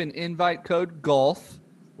type in invite code GOLF,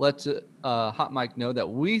 let Hot Mic know that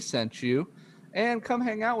we sent you, and come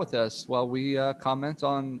hang out with us while we comment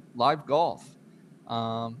on live golf.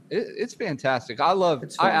 It's fantastic. I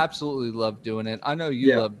absolutely love doing it. I know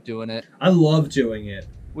you love doing it. I love doing it.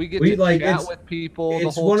 We get to chat with people the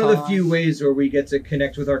whole time. It's one of the few ways where we get to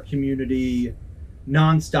connect with our community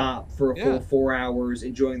nonstop for a full 4 hours,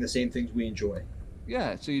 enjoying the same things we enjoy.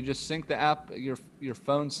 Yeah, so you just sync the app, your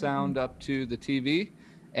phone sound up to the TV,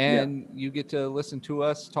 and you get to listen to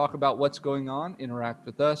us talk about what's going on, interact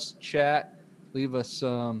with us, chat, leave us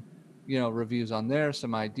some, reviews on there,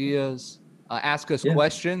 some ideas, ask us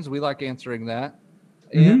questions. We like answering that.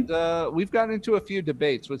 And we've gotten into a few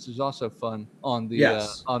debates, which is also fun on the app.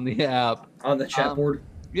 On the chat board.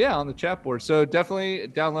 Yeah, on the chat board. So definitely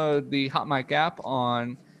download the Hot Mic app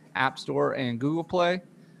on App Store and Google Play.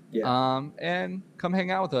 Yeah. And come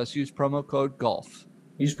hang out with us. Use promo code GOLF.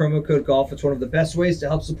 Use promo code GOLF. It's one of the best ways to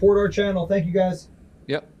help support our channel. Thank you, guys.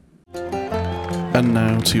 Yep. And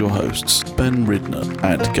now to your hosts, Ben Ridner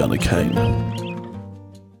and Gunnar Kane.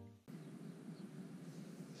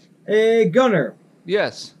 Hey, Gunnar.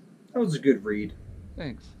 Yes. That was a good read.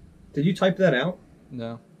 Thanks. Did you type that out?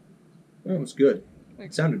 No. That was good.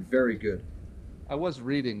 Thanks. It sounded very good. I was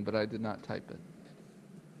reading, but I did not type it.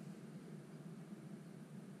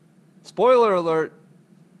 Spoiler alert.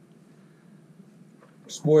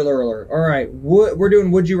 Spoiler alert. All right. We're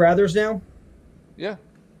doing Would You Rathers now? Yeah.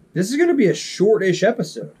 This is going to be a short-ish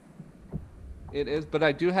episode. It is, but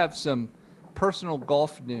I do have some personal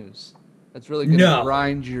golf news. That's really going to No.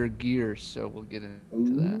 grind your gears, so we'll get into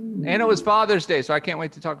that. Ooh. And it was Father's Day, so I can't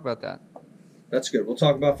wait to talk about that. That's good. We'll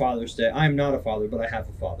talk about Father's Day. I'm not a father, but I have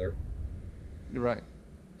a father. You're right.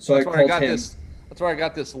 So That's I where called I got him. That's where I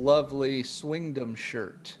got this lovely Swingdom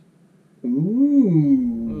shirt. Ooh.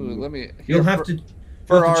 Ooh, let me. You'll have to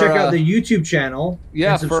check out the YouTube channel.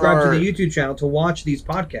 Yeah, and subscribe to the YouTube channel to watch these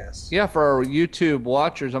podcasts. Yeah, for our YouTube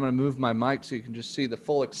watchers, I'm going to move my mic so you can just see the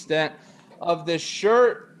full extent of this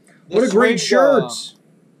shirt. What a great shirt!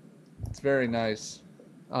 It's very nice.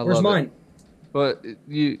 Where's mine? But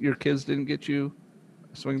your kids didn't get you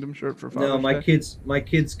a Swingdom shirt for Father's No, my Day?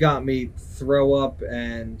 kids got me Throw Up,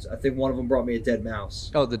 and I think one of them brought me a dead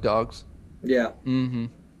mouse. Oh, the dogs. Yeah.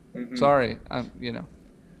 Mm-hmm. Sorry, That's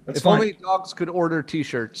if fine. only dogs could order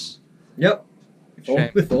T-shirts. Yep.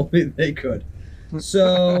 Shame. If only they could.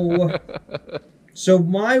 So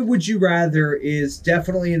my Would You Rather is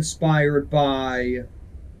definitely inspired by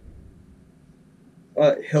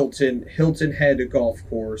Hilton Head Golf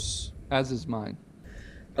Course. As is mine.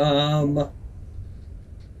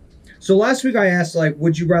 So last week I asked, like,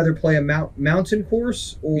 would you rather play a mountain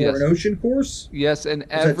course or Yes. an ocean course? Yes, and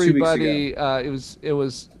that 2 weeks everybody, it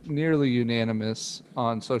was nearly unanimous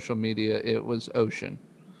on social media. It was ocean.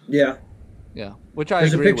 Yeah. Yeah, which I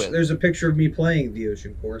There's agree a picture. with. There's a picture of me playing the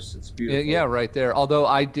ocean course. It's beautiful. Yeah, right there. Although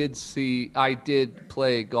I did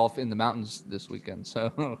play golf in the mountains this weekend. So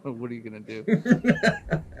what are you gonna do?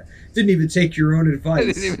 Didn't even take your own I advice.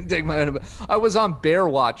 didn't even take my own. I was on bear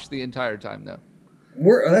watch the entire time though.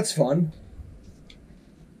 That's fun.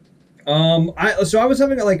 I was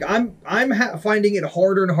having like I'm finding it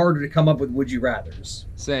harder and harder to come up with would you rather's.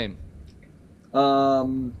 Same.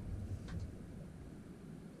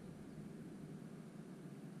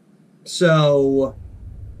 So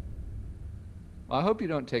Well, I hope you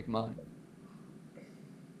don't take mine.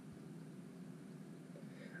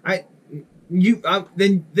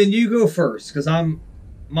 then you go first, because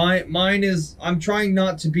mine is, I'm trying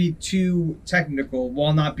not to be too technical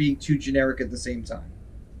while not being too generic at the same time.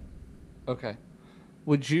 Okay.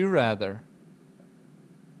 Would you rather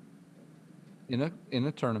in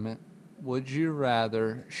a tournament, would you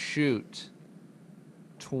rather shoot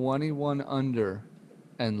 21 under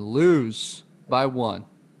and lose by 1,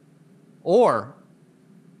 or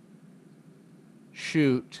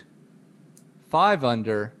shoot 5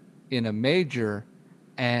 under in a major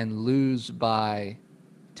and lose by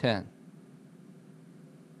 10?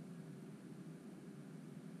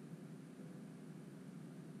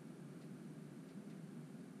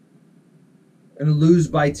 And lose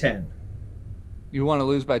by 10. You want to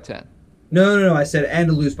lose by 10? No. I said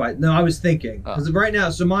and lose by. No, I was thinking, Oh. because right now,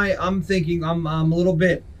 I'm thinking I'm a little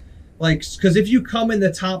bit like, because if you come in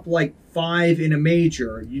the top like 5 in a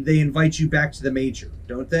major, they invite you back to the major,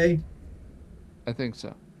 don't they? I think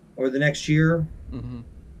so. Or the next year. Mm-hmm.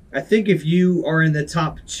 I think if you are in the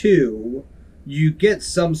top 2, you get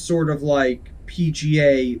some sort of like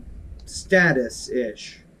PGA status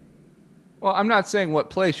ish. Well, I'm not saying what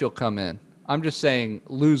place you'll come in. I'm just saying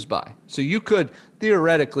lose by. So you could,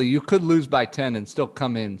 theoretically, you could lose by 10 and still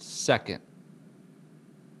come in second.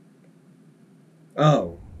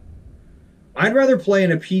 Oh. I'd rather play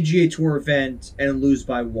in a PGA Tour event and lose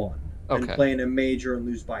by 1 than Okay. play in a major and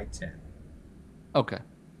lose by 10. Okay.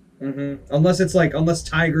 Unless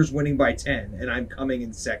Tiger's winning by 10 and I'm coming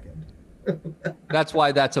in second. That's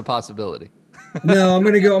why that's a possibility. No, I'm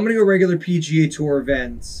gonna go regular PGA Tour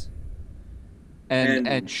events.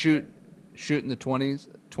 And shoot in the 20s,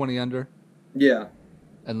 20 under, Yeah.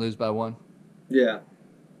 and lose by 1. Yeah.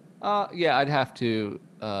 Yeah, I'd have to.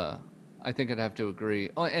 I think I'd have to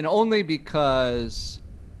agree, and only because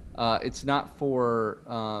it's not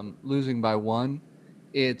for losing by 1.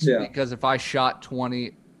 It's because if I shot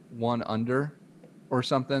 21 under or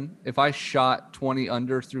something, if I shot 20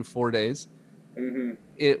 under through 4 days,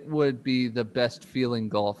 it would be the best feeling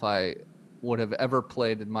golf I would have ever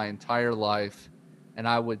played in my entire life, and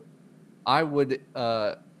I would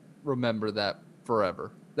remember that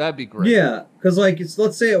forever. That'd be great. Yeah, because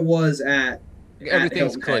let's say it was at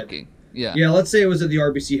Everything's Hilton Head. clicking. Yeah. Yeah, let's say it was at the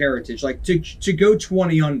RBC Heritage. Like to go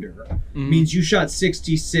 20 under means you shot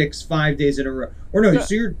 66 5 days in a row. Or no,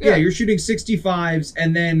 so you're shooting 65s,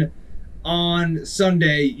 and then on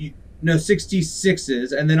Sunday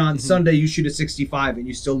 66s, and then on Sunday you shoot a 65 and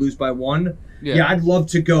you still lose by 1. Yeah, I'd love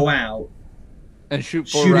to go out and shoot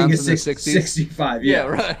 4 shooting rounds a in the 60s. 65. Yeah,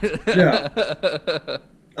 right. Yeah.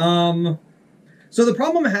 So the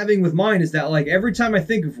problem I'm having with mine is that, like, every time I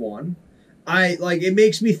think of one, it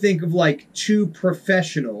makes me think of like 2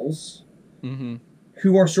 professionals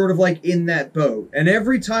who are sort of like in that boat. And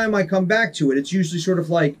every time I come back to it, it's usually sort of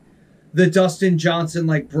like the Dustin Johnson,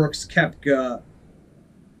 like Brooks Koepka.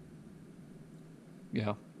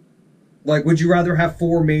 Yeah. Like, would you rather have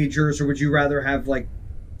 4 majors or would you rather have, like,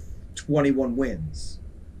 21 wins?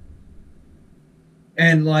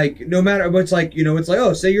 And, like, no matter, it's like, you know, it's like,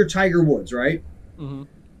 oh, say you're Tiger Woods, right? Mm-hmm.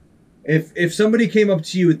 If somebody came up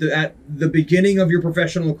to you at the beginning of your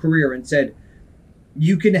professional career and said,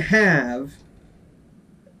 you can have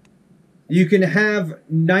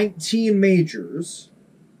 19 majors,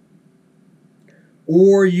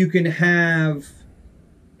 or you can have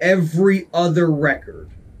every other record.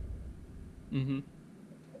 Mm-hmm.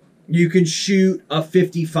 You can shoot a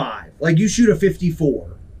 55. Like, you shoot a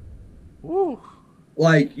 54. Woo.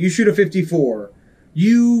 Like, you shoot a 54.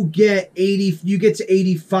 You get 80. You get to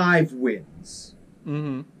 85 wins.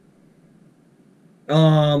 Mm-hmm.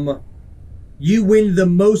 You win the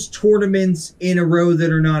most tournaments in a row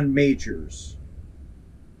that are non-majors.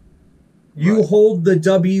 You Right. hold the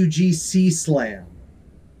WGC Slam.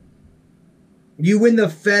 You win the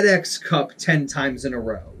FedEx Cup 10 times in a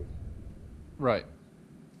row. Right.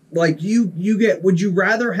 Like, you get, would you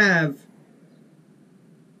rather have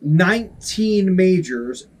 19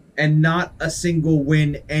 majors and not a single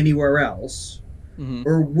win anywhere else? Mm-hmm.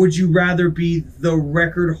 Or would you rather be the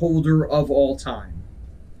record holder of all time?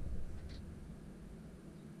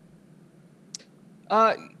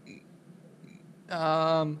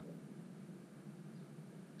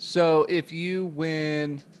 So if you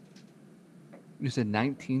win, you said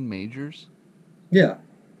 19 majors? Yeah.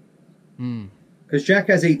 Hmm. Because Jack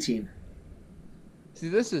has 18. See,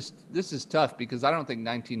 this is tough because I don't think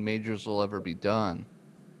 19 majors will ever be done.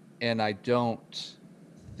 And I don't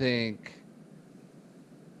think...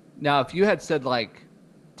 Now, if you had said like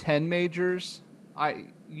 10 majors,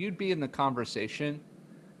 you'd be in the conversation.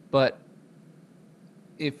 But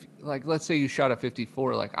if, like, let's say you shot a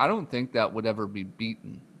 54, like, I don't think that would ever be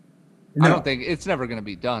beaten. No. I don't think it's never going to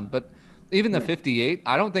be done. But even the 58,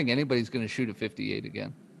 I don't think anybody's going to shoot a 58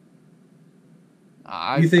 again.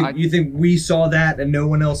 You think we saw that and no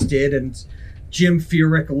one else did, and Jim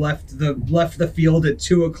Furyk left the field at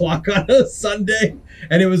 2:00 on a Sunday,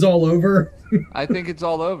 and it was all over? I think it's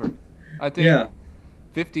all over. I think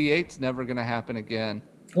 58's never going to happen again.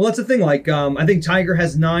 Well, that's the thing. Like, I think Tiger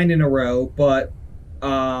has 9 in a row, but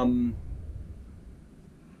Byron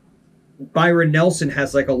Nelson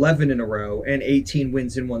has like 11 in a row and 18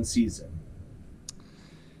 wins in one season.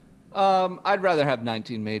 I'd rather have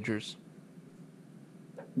 19 majors.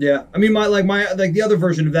 Yeah, I mean, the other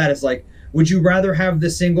version of that is like, would you rather have the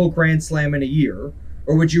single Grand Slam in a year,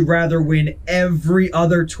 or would you rather win every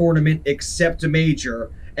other tournament except a major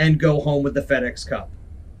and go home with the FedEx Cup?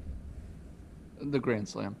 The Grand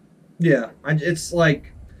Slam. Yeah, it's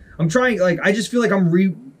like I'm trying. Like, I just feel like I'm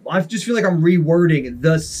rewording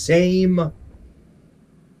the same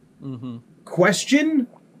question,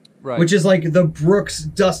 right? Which is like the Brooks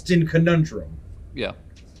Dustin conundrum. Yeah.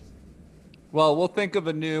 Well, we'll think of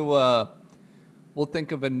a new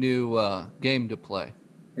game to play.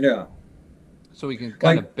 Yeah. So we can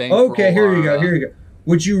kind of bank. Okay, here you go.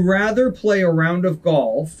 Would you rather play a round of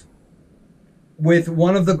golf with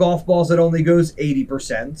one of the golf balls that only goes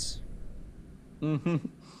 80%? Mm-hmm.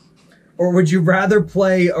 Or would you rather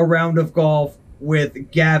play a round of golf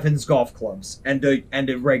with Gavin's golf clubs and a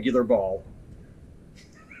regular ball?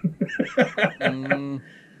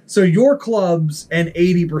 So your clubs and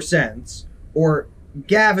 80%, or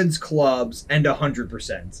Gavin's clubs and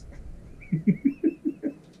 100%.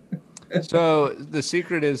 So the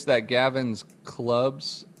secret is that Gavin's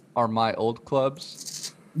clubs are my old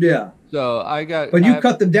clubs. Yeah. So But you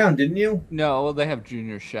cut them down, didn't you? No, well, they have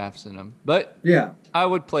junior shafts in them. But yeah, I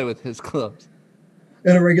would play with his clubs.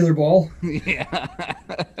 And a regular ball? Yeah.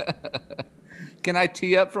 Can I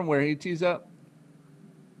tee up from where he tees up?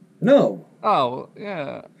 No. Oh,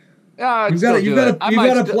 yeah. You've got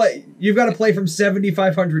to play from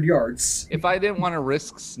 7,500 yards. If I didn't want to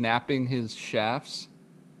risk snapping his shafts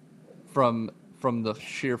from the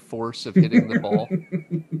sheer force of hitting the ball,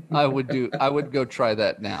 I would go try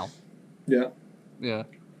that now. Yeah. Yeah.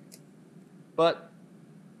 But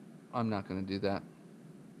I'm not going to do that.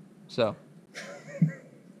 So,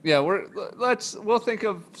 yeah, we'll think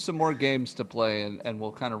of some more games to play and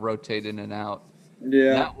we'll kind of rotate in and out.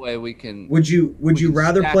 Yeah. That way we can. Would you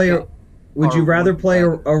rather play a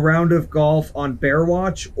round of golf on Bear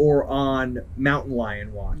Watch or on Mountain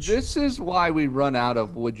Lion Watch? This is why we run out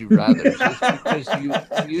of would you rather, because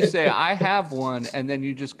you say I have one and then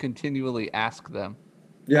you just continually ask them.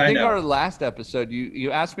 Yeah, I think know. Our last episode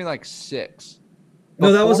you asked me like 6.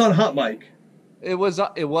 No, that was on Hot Mic. It was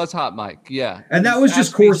Hot Mic, yeah. And that was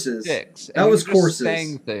just courses. 6. That was courses.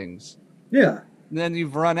 Saying things. Yeah. then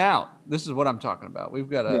you've run out. This is what I'm talking about. We've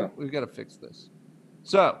got to fix this.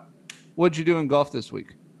 So, what'd you do in golf this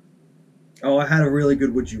week? Oh, I had a really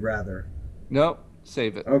good would you rather. Nope,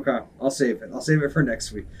 save it. Okay, I'll save it. I'll save it for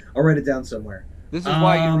next week. I'll write it down somewhere. This is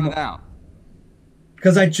why you run out.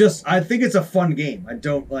 Because I think it's a fun game. I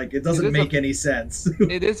don't like it. Doesn't make any sense.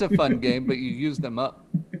 It is a fun game, but you use them up.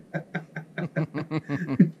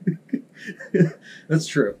 That's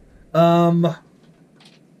true.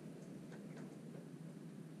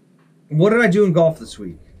 What did I do in golf this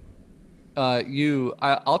week?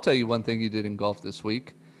 I'll tell you one thing you did in golf this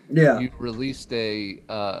week. Yeah. You released a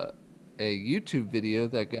YouTube video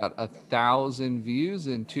that got 1,000 views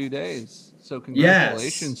in 2 days. So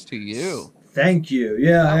congratulations to you. Thank you.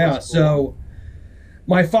 Yeah. Cool. So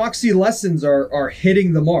my Foxy lessons are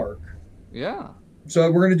hitting the mark. Yeah.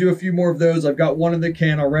 So we're going to do a few more of those. I've got one in the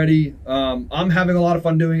can already. I'm having a lot of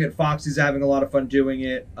fun doing it. Foxy's having a lot of fun doing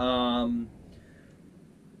it.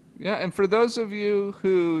 Yeah, and for those of you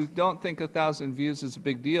who don't think 1,000 views is a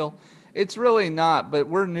big deal, it's really not, but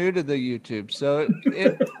we're new to the YouTube. So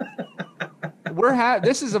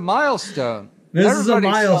this is a milestone. This is a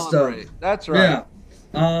milestone. Celebrate. That's right.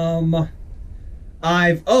 Yeah.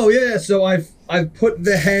 So I've put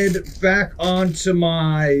the head back onto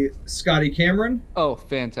my Scotty Cameron. Oh,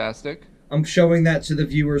 fantastic. I'm showing that to the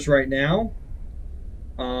viewers right now.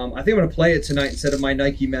 I think I'm gonna play it tonight instead of my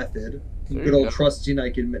Nike Method. Good old trusty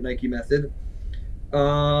Nike Method.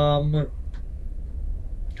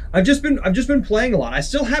 I've just been playing a lot. I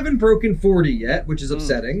still haven't broken 40 yet, which is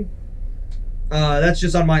upsetting. That's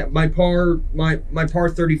just on my par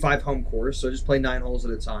 35 home course, so I just play 9 holes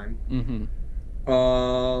at a time.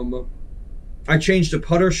 Mm-hmm. I changed a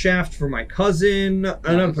putter shaft for my cousin. Nice.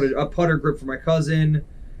 I put a putter grip for my cousin,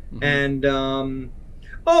 and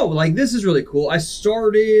this is really cool. I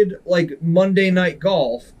started Monday night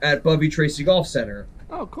golf at Bovey Tracy Golf Center.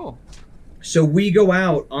 Oh, cool. So we go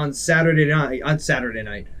out on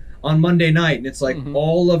Monday night, and it's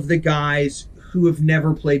all of the guys who have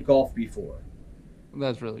never played golf before.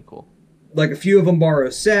 That's really cool. A few of them borrow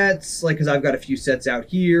sets, because I've got a few sets out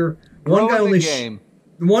here. One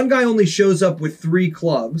guy only shows up with 3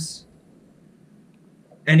 clubs,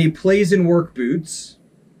 and he plays in work boots.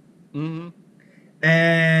 Mm-hmm.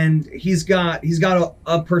 And he's got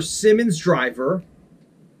a Persimmons driver.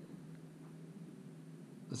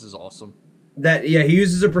 This is awesome. He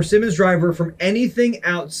uses a Persimmons driver from anything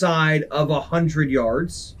outside of 100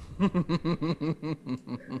 yards.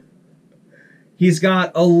 He's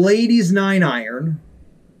got a ladies 9-iron.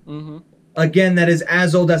 Mm-hmm. Again, that is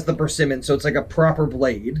as old as the Persimmon, so it's like a proper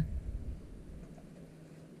blade.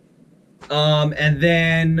 And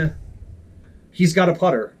then he's got a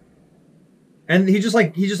putter. And he just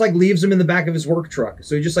leaves him in the back of his work truck.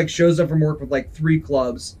 So he just shows up from work with 3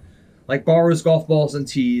 clubs, borrows golf balls and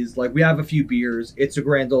tees. We have a few beers. It's a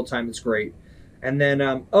grand old time. It's great. And then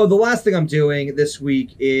the last thing I'm doing this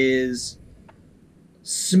week is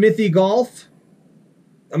Smithy Golf.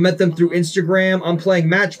 I met them through Instagram. I'm playing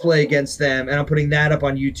match play against them, and I'm putting that up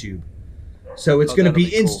on YouTube. So it's going to be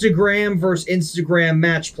Instagram versus Instagram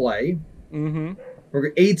match play. Mm-hmm.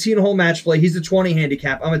 We're 18-hole match play. He's a 20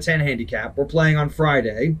 handicap. I'm a 10 handicap. We're playing on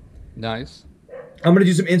Friday. Nice. I'm going to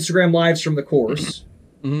do some Instagram lives from the course.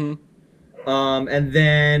 Mm-hmm. And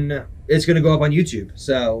then it's going to go up on YouTube.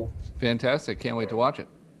 So fantastic. Can't wait to watch it.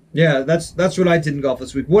 Yeah, that's what I did in golf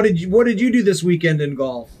this week. What did you do this weekend in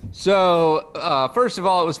golf? So, first of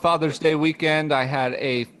all, it was Father's Day weekend. I had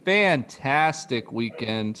a fantastic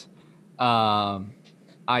weekend. I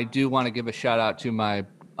do want to give a shout out to my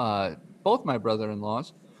both my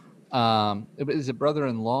brother-in-laws. Is it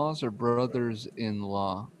brother-in-laws or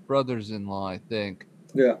brothers-in-law? Brothers-in-law, I think.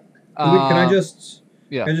 Yeah. Can I just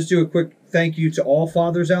do a quick thank you to all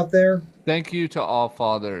fathers out there? Thank you to all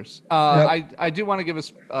fathers. Yep. I do want to give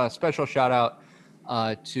a special shout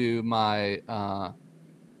out to my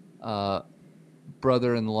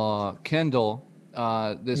brother-in-law, Kendall.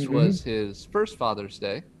 This was his first Father's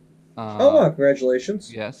Day.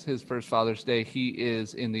 Congratulations. Yes, his first Father's Day. He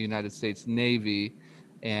is in the United States Navy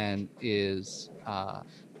and is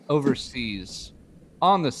overseas,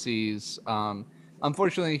 on the seas.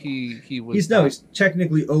 Unfortunately, he's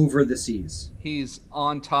technically over the seas. He's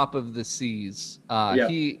on top of the seas.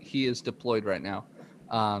 He is deployed right now.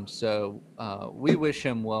 So we wish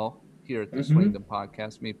him well here at the Swingdom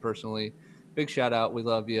Podcast. Me personally, big shout out. We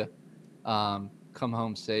love you. Come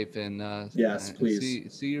home safe and yes,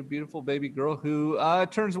 please see your beautiful baby girl who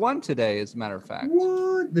turns 1 today. As a matter of fact,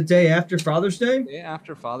 what, the day after Father's Day? Day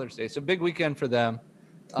after Father's Day. So big weekend for them.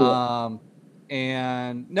 Cool.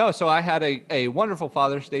 So I had a wonderful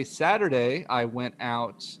Father's Day. Saturday, I went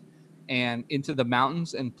out and into the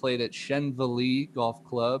mountains and played at Shenville Golf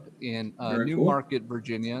Club in Very New cool. Market,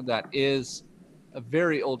 Virginia. That is a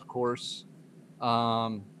very old course.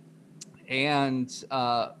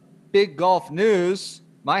 Big golf news.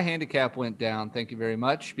 My handicap went down. Thank you very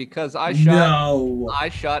much, because I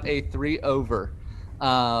shot a 3 over.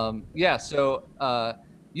 So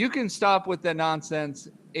you can stop with the nonsense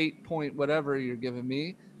 8 point whatever you're giving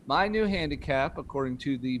me. My new handicap, according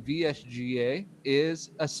to the VSGA,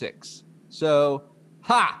 is a 6. So,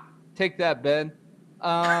 take that, Ben.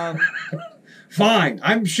 Fine.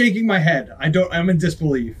 I'm shaking my head. I'm in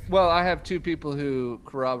disbelief. Well, I have 2 people who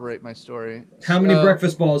corroborate my story. How many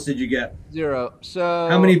breakfast balls did you get? 0. So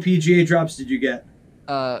how many PGA drops did you get?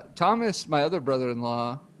 Thomas, my other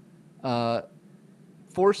brother-in-law,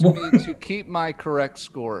 forced me to keep my correct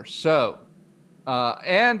score. So,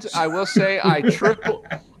 and I will say I triple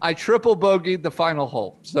bogeyed the final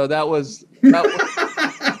hole. So that was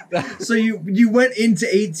So you went into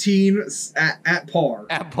 18 at par.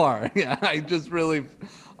 At par, yeah. I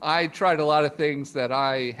tried a lot of things that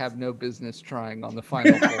I have no business trying on the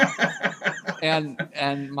final hole,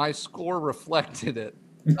 and my score reflected it.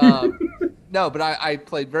 No, but I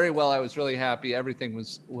played very well. I was really happy. Everything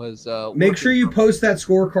was. Make sure you post that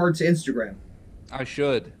scorecard to Instagram. I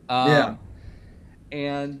should. Yeah.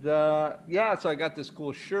 And so I got this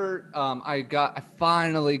cool shirt. I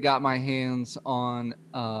finally got my hands on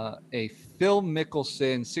a Phil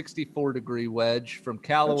Mickelson 64-degree wedge from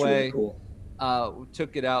Callaway. That's really cool.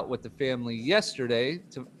 Took it out with the family yesterday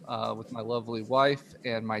with my lovely wife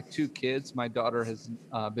and my 2 kids. My daughter has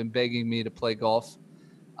been begging me to play golf.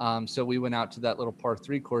 So we went out to that little par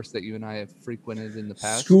 3 course that you and I have frequented in the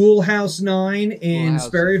past. Schoolhouse 9 in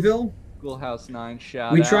Sperryville. Schoolhouse 9,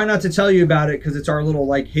 shout We out. try not to tell you about it because it's our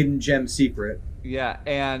little hidden gem secret. Yeah,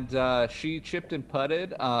 and she chipped and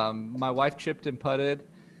putted. My wife chipped and putted,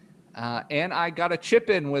 and I got a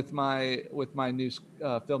chip in with my new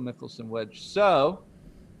Phil Mickelson wedge. So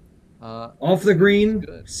off the green,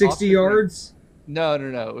 60 yards. No.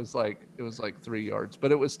 It was like 3 yards,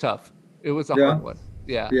 but it was tough. It was a hard one.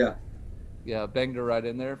 Yeah. Banged her right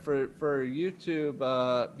in there. For YouTube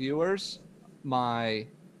viewers, my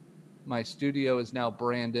studio is now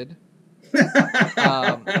branded.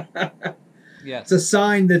 Yes. It's a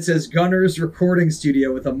sign that says Gunnar's Recording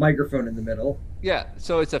Studio with a microphone in the middle. Yeah,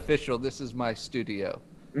 so it's official. This is my studio.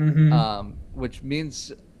 Mm-hmm. Which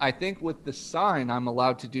means I think with the sign, I'm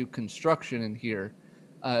allowed to do construction in here.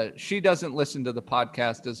 She doesn't listen to the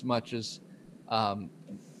podcast as much as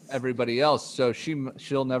everybody else, so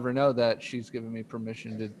she'll never know that she's given me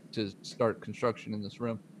permission to start construction in this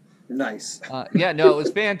room. Nice. It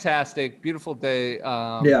was fantastic. Beautiful day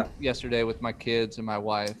yesterday with my kids and my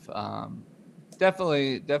wife.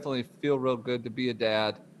 Definitely feel real good to be a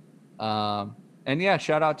dad.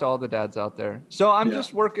 Shout out to all the dads out there. So I'm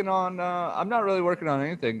just working on, I'm not really working on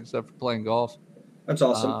anything except for playing golf. That's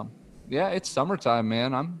awesome. It's summertime,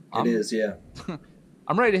 man. It is.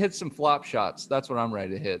 I'm ready to hit some flop shots. That's what I'm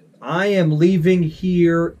ready to hit. I am leaving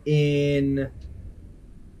here in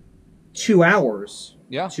 2 hours.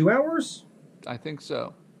 Yeah. 2 hours? I think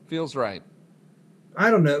so. Feels right. I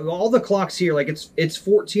don't know. All the clocks here, it's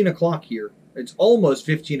 14 o'clock here. It's almost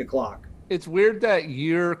 15 o'clock. It's weird that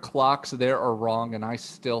your clocks there are wrong and I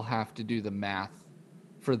still have to do the math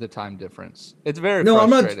for the time difference. It's very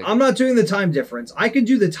frustrating. I'm not doing the time difference. I can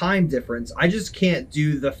do the time difference. I just can't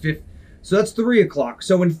do the fifth. So that's 3 o'clock.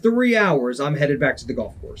 So in 3 hours, I'm headed back to the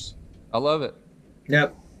golf course. I love it.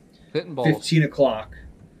 Yep. Hitting balls. 15 o'clock.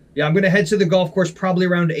 Yeah, I'm going to head to the golf course probably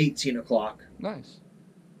around 18 o'clock. Nice.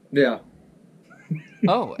 Yeah.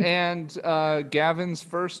 Oh, and Gavin's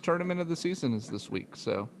first tournament of the season is this week.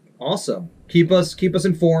 So awesome. Keep us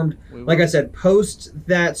informed. Like I said, post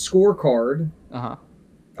that scorecard. Uh-huh.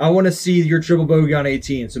 I want to see your triple bogey on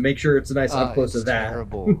 18, so make sure it's a nice up close of that.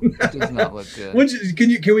 Terrible. It does not look good.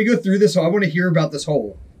 Can we go through this? I want to hear about this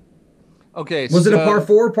hole. Okay. Was it a par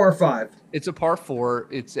 4 or par 5? It's a par 4.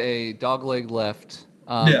 It's a dogleg left.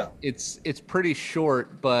 It's pretty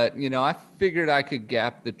short, but I figured I could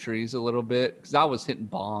gap the trees a little bit because I was hitting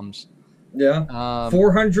bombs. Yeah.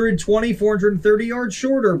 420, 430 yards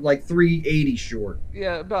short, or like 380 short?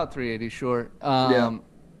 Yeah, about 380 short.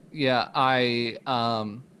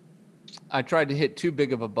 I tried to hit too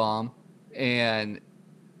big of a bomb and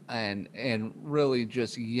really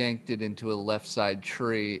just yanked it into a left side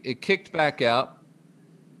tree. It kicked back out.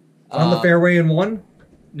 On the fairway and won?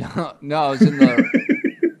 No, I was in the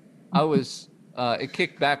it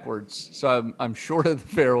kicked backwards, so I'm short of the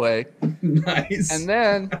fairway. Nice. And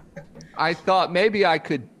then I thought maybe I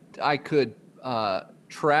could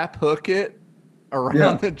trap hook it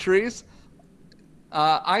around the trees.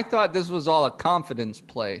 I thought this was all a confidence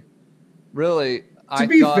play. Really, to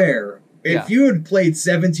be fair, if you had played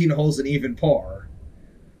 17 holes in even par,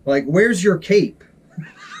 like, where's your cape?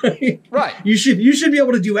 Right. You should be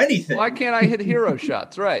able to do anything. Why can't I hit hero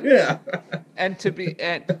shots? Right. Yeah. And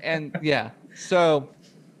yeah. So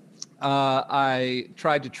I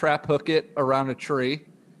tried to trap hook it around a tree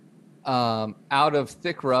out of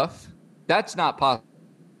thick rough. That's not possible.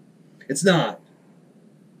 It's not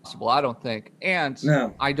possible, I don't think. And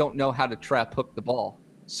no. I don't know how to trap hook the ball.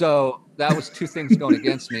 So that was two things going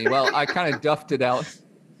against me. Well, I kind of duffed it out.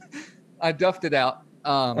 I'm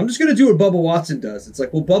just going to do what Bubba Watson does. It's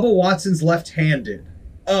like, well, Bubba Watson's left-handed.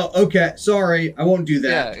 Oh, okay. Sorry. I won't do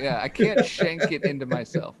that. Yeah. I can't shank it into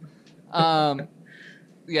myself.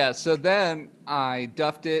 Yeah, so then I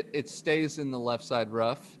duffed it. It stays in the left side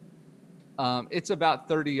rough. It's about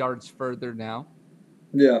 30 yards further now.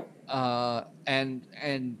 Yeah.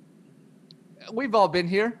 And we've all been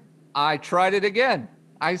here. I tried it again.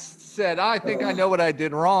 I said, I think I know what I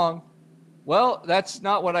did wrong. Well, that's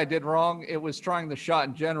not what I did wrong. It was trying the shot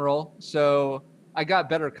in general. So I got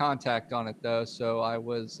better contact on it though. So I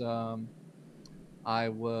was.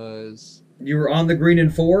 You were on the green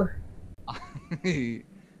in 4?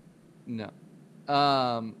 No.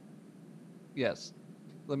 Yes.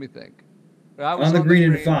 Let me think. I was on the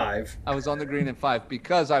green in 5. I was on the green in 5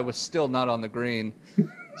 because I was still not on the green.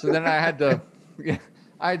 So then I had to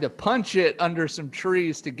punch it under some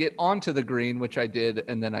trees to get onto the green, which I did,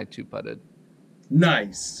 and then I 2-putted.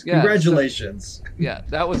 Nice. Yeah, congratulations. So, yeah,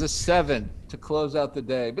 that was a 7 to close out the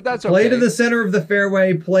day, but that's okay. Play to the center of the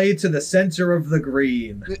fairway, play to the center of the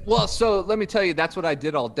green. Well, so let me tell you, that's what I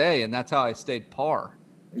did all day, and that's how I stayed par.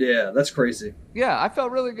 Yeah, that's crazy. Yeah, I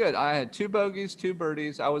felt really good. I had 2 bogeys, 2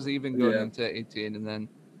 birdies. I was even going into 18, and then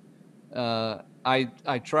I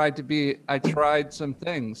tried some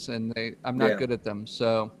things, and I'm not good at them.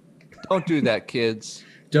 So don't do that, kids.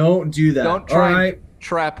 Don't do that. Don't try and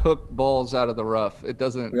trap hook balls out of the rough. It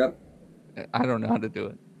doesn't. Yep. I don't know how to do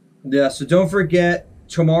it. Yeah, so don't forget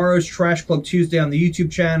tomorrow's Trash Club Tuesday on the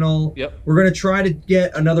YouTube channel. Yep. We're going to try to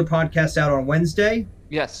get another podcast out on Wednesday.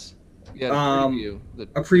 Yes. Yeah,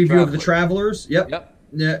 a preview of the Travelers. Yep.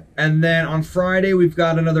 Yeah, and then on Friday we've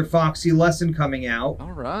got another Foxy lesson coming out.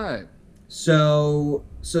 All right. So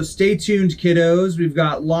stay tuned, kiddos. We've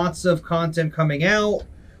got lots of content coming out.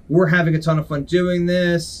 We're having a ton of fun doing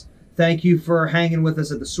this. Thank you for hanging with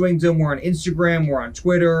us at the Swingdom. We're on Instagram. We're on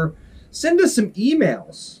Twitter. Send us some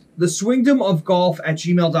emails.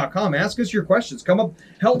 theswingdomofgolf@gmail.com. Ask us your questions. Come up.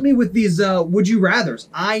 Help me with these would you rathers.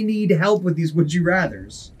 I need help with these would you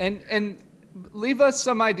rathers. And leave us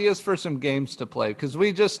some ideas for some games to play because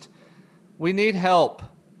we need help.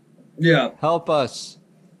 Yeah. Help us.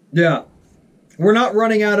 Yeah. We're not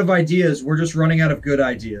running out of ideas. We're just running out of good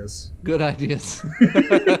ideas. Good ideas.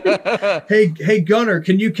 Hey, Gunnar,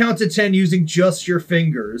 can you count to 10 using just your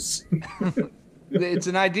fingers? It's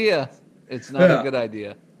an idea. It's not a good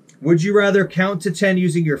idea. Would you rather count to 10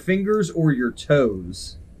 using your fingers or your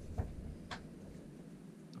toes?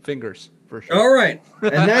 Fingers, for sure. All right.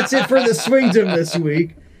 And that's it for the Swingdom this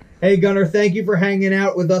week. Hey, Gunnar, thank you for hanging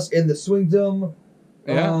out with us in the Swingdom.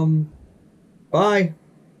 Yeah. Bye.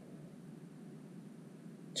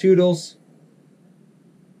 Toodles.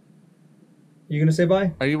 You going to say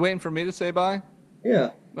bye? Are you waiting for me to say bye? Yeah.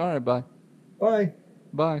 All right, bye. Bye.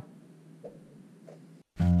 Bye.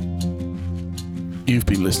 You've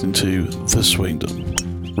been listening to The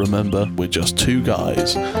Swingdom. Remember, we're just 2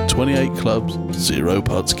 guys, 28 clubs, 0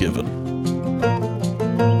 putts given.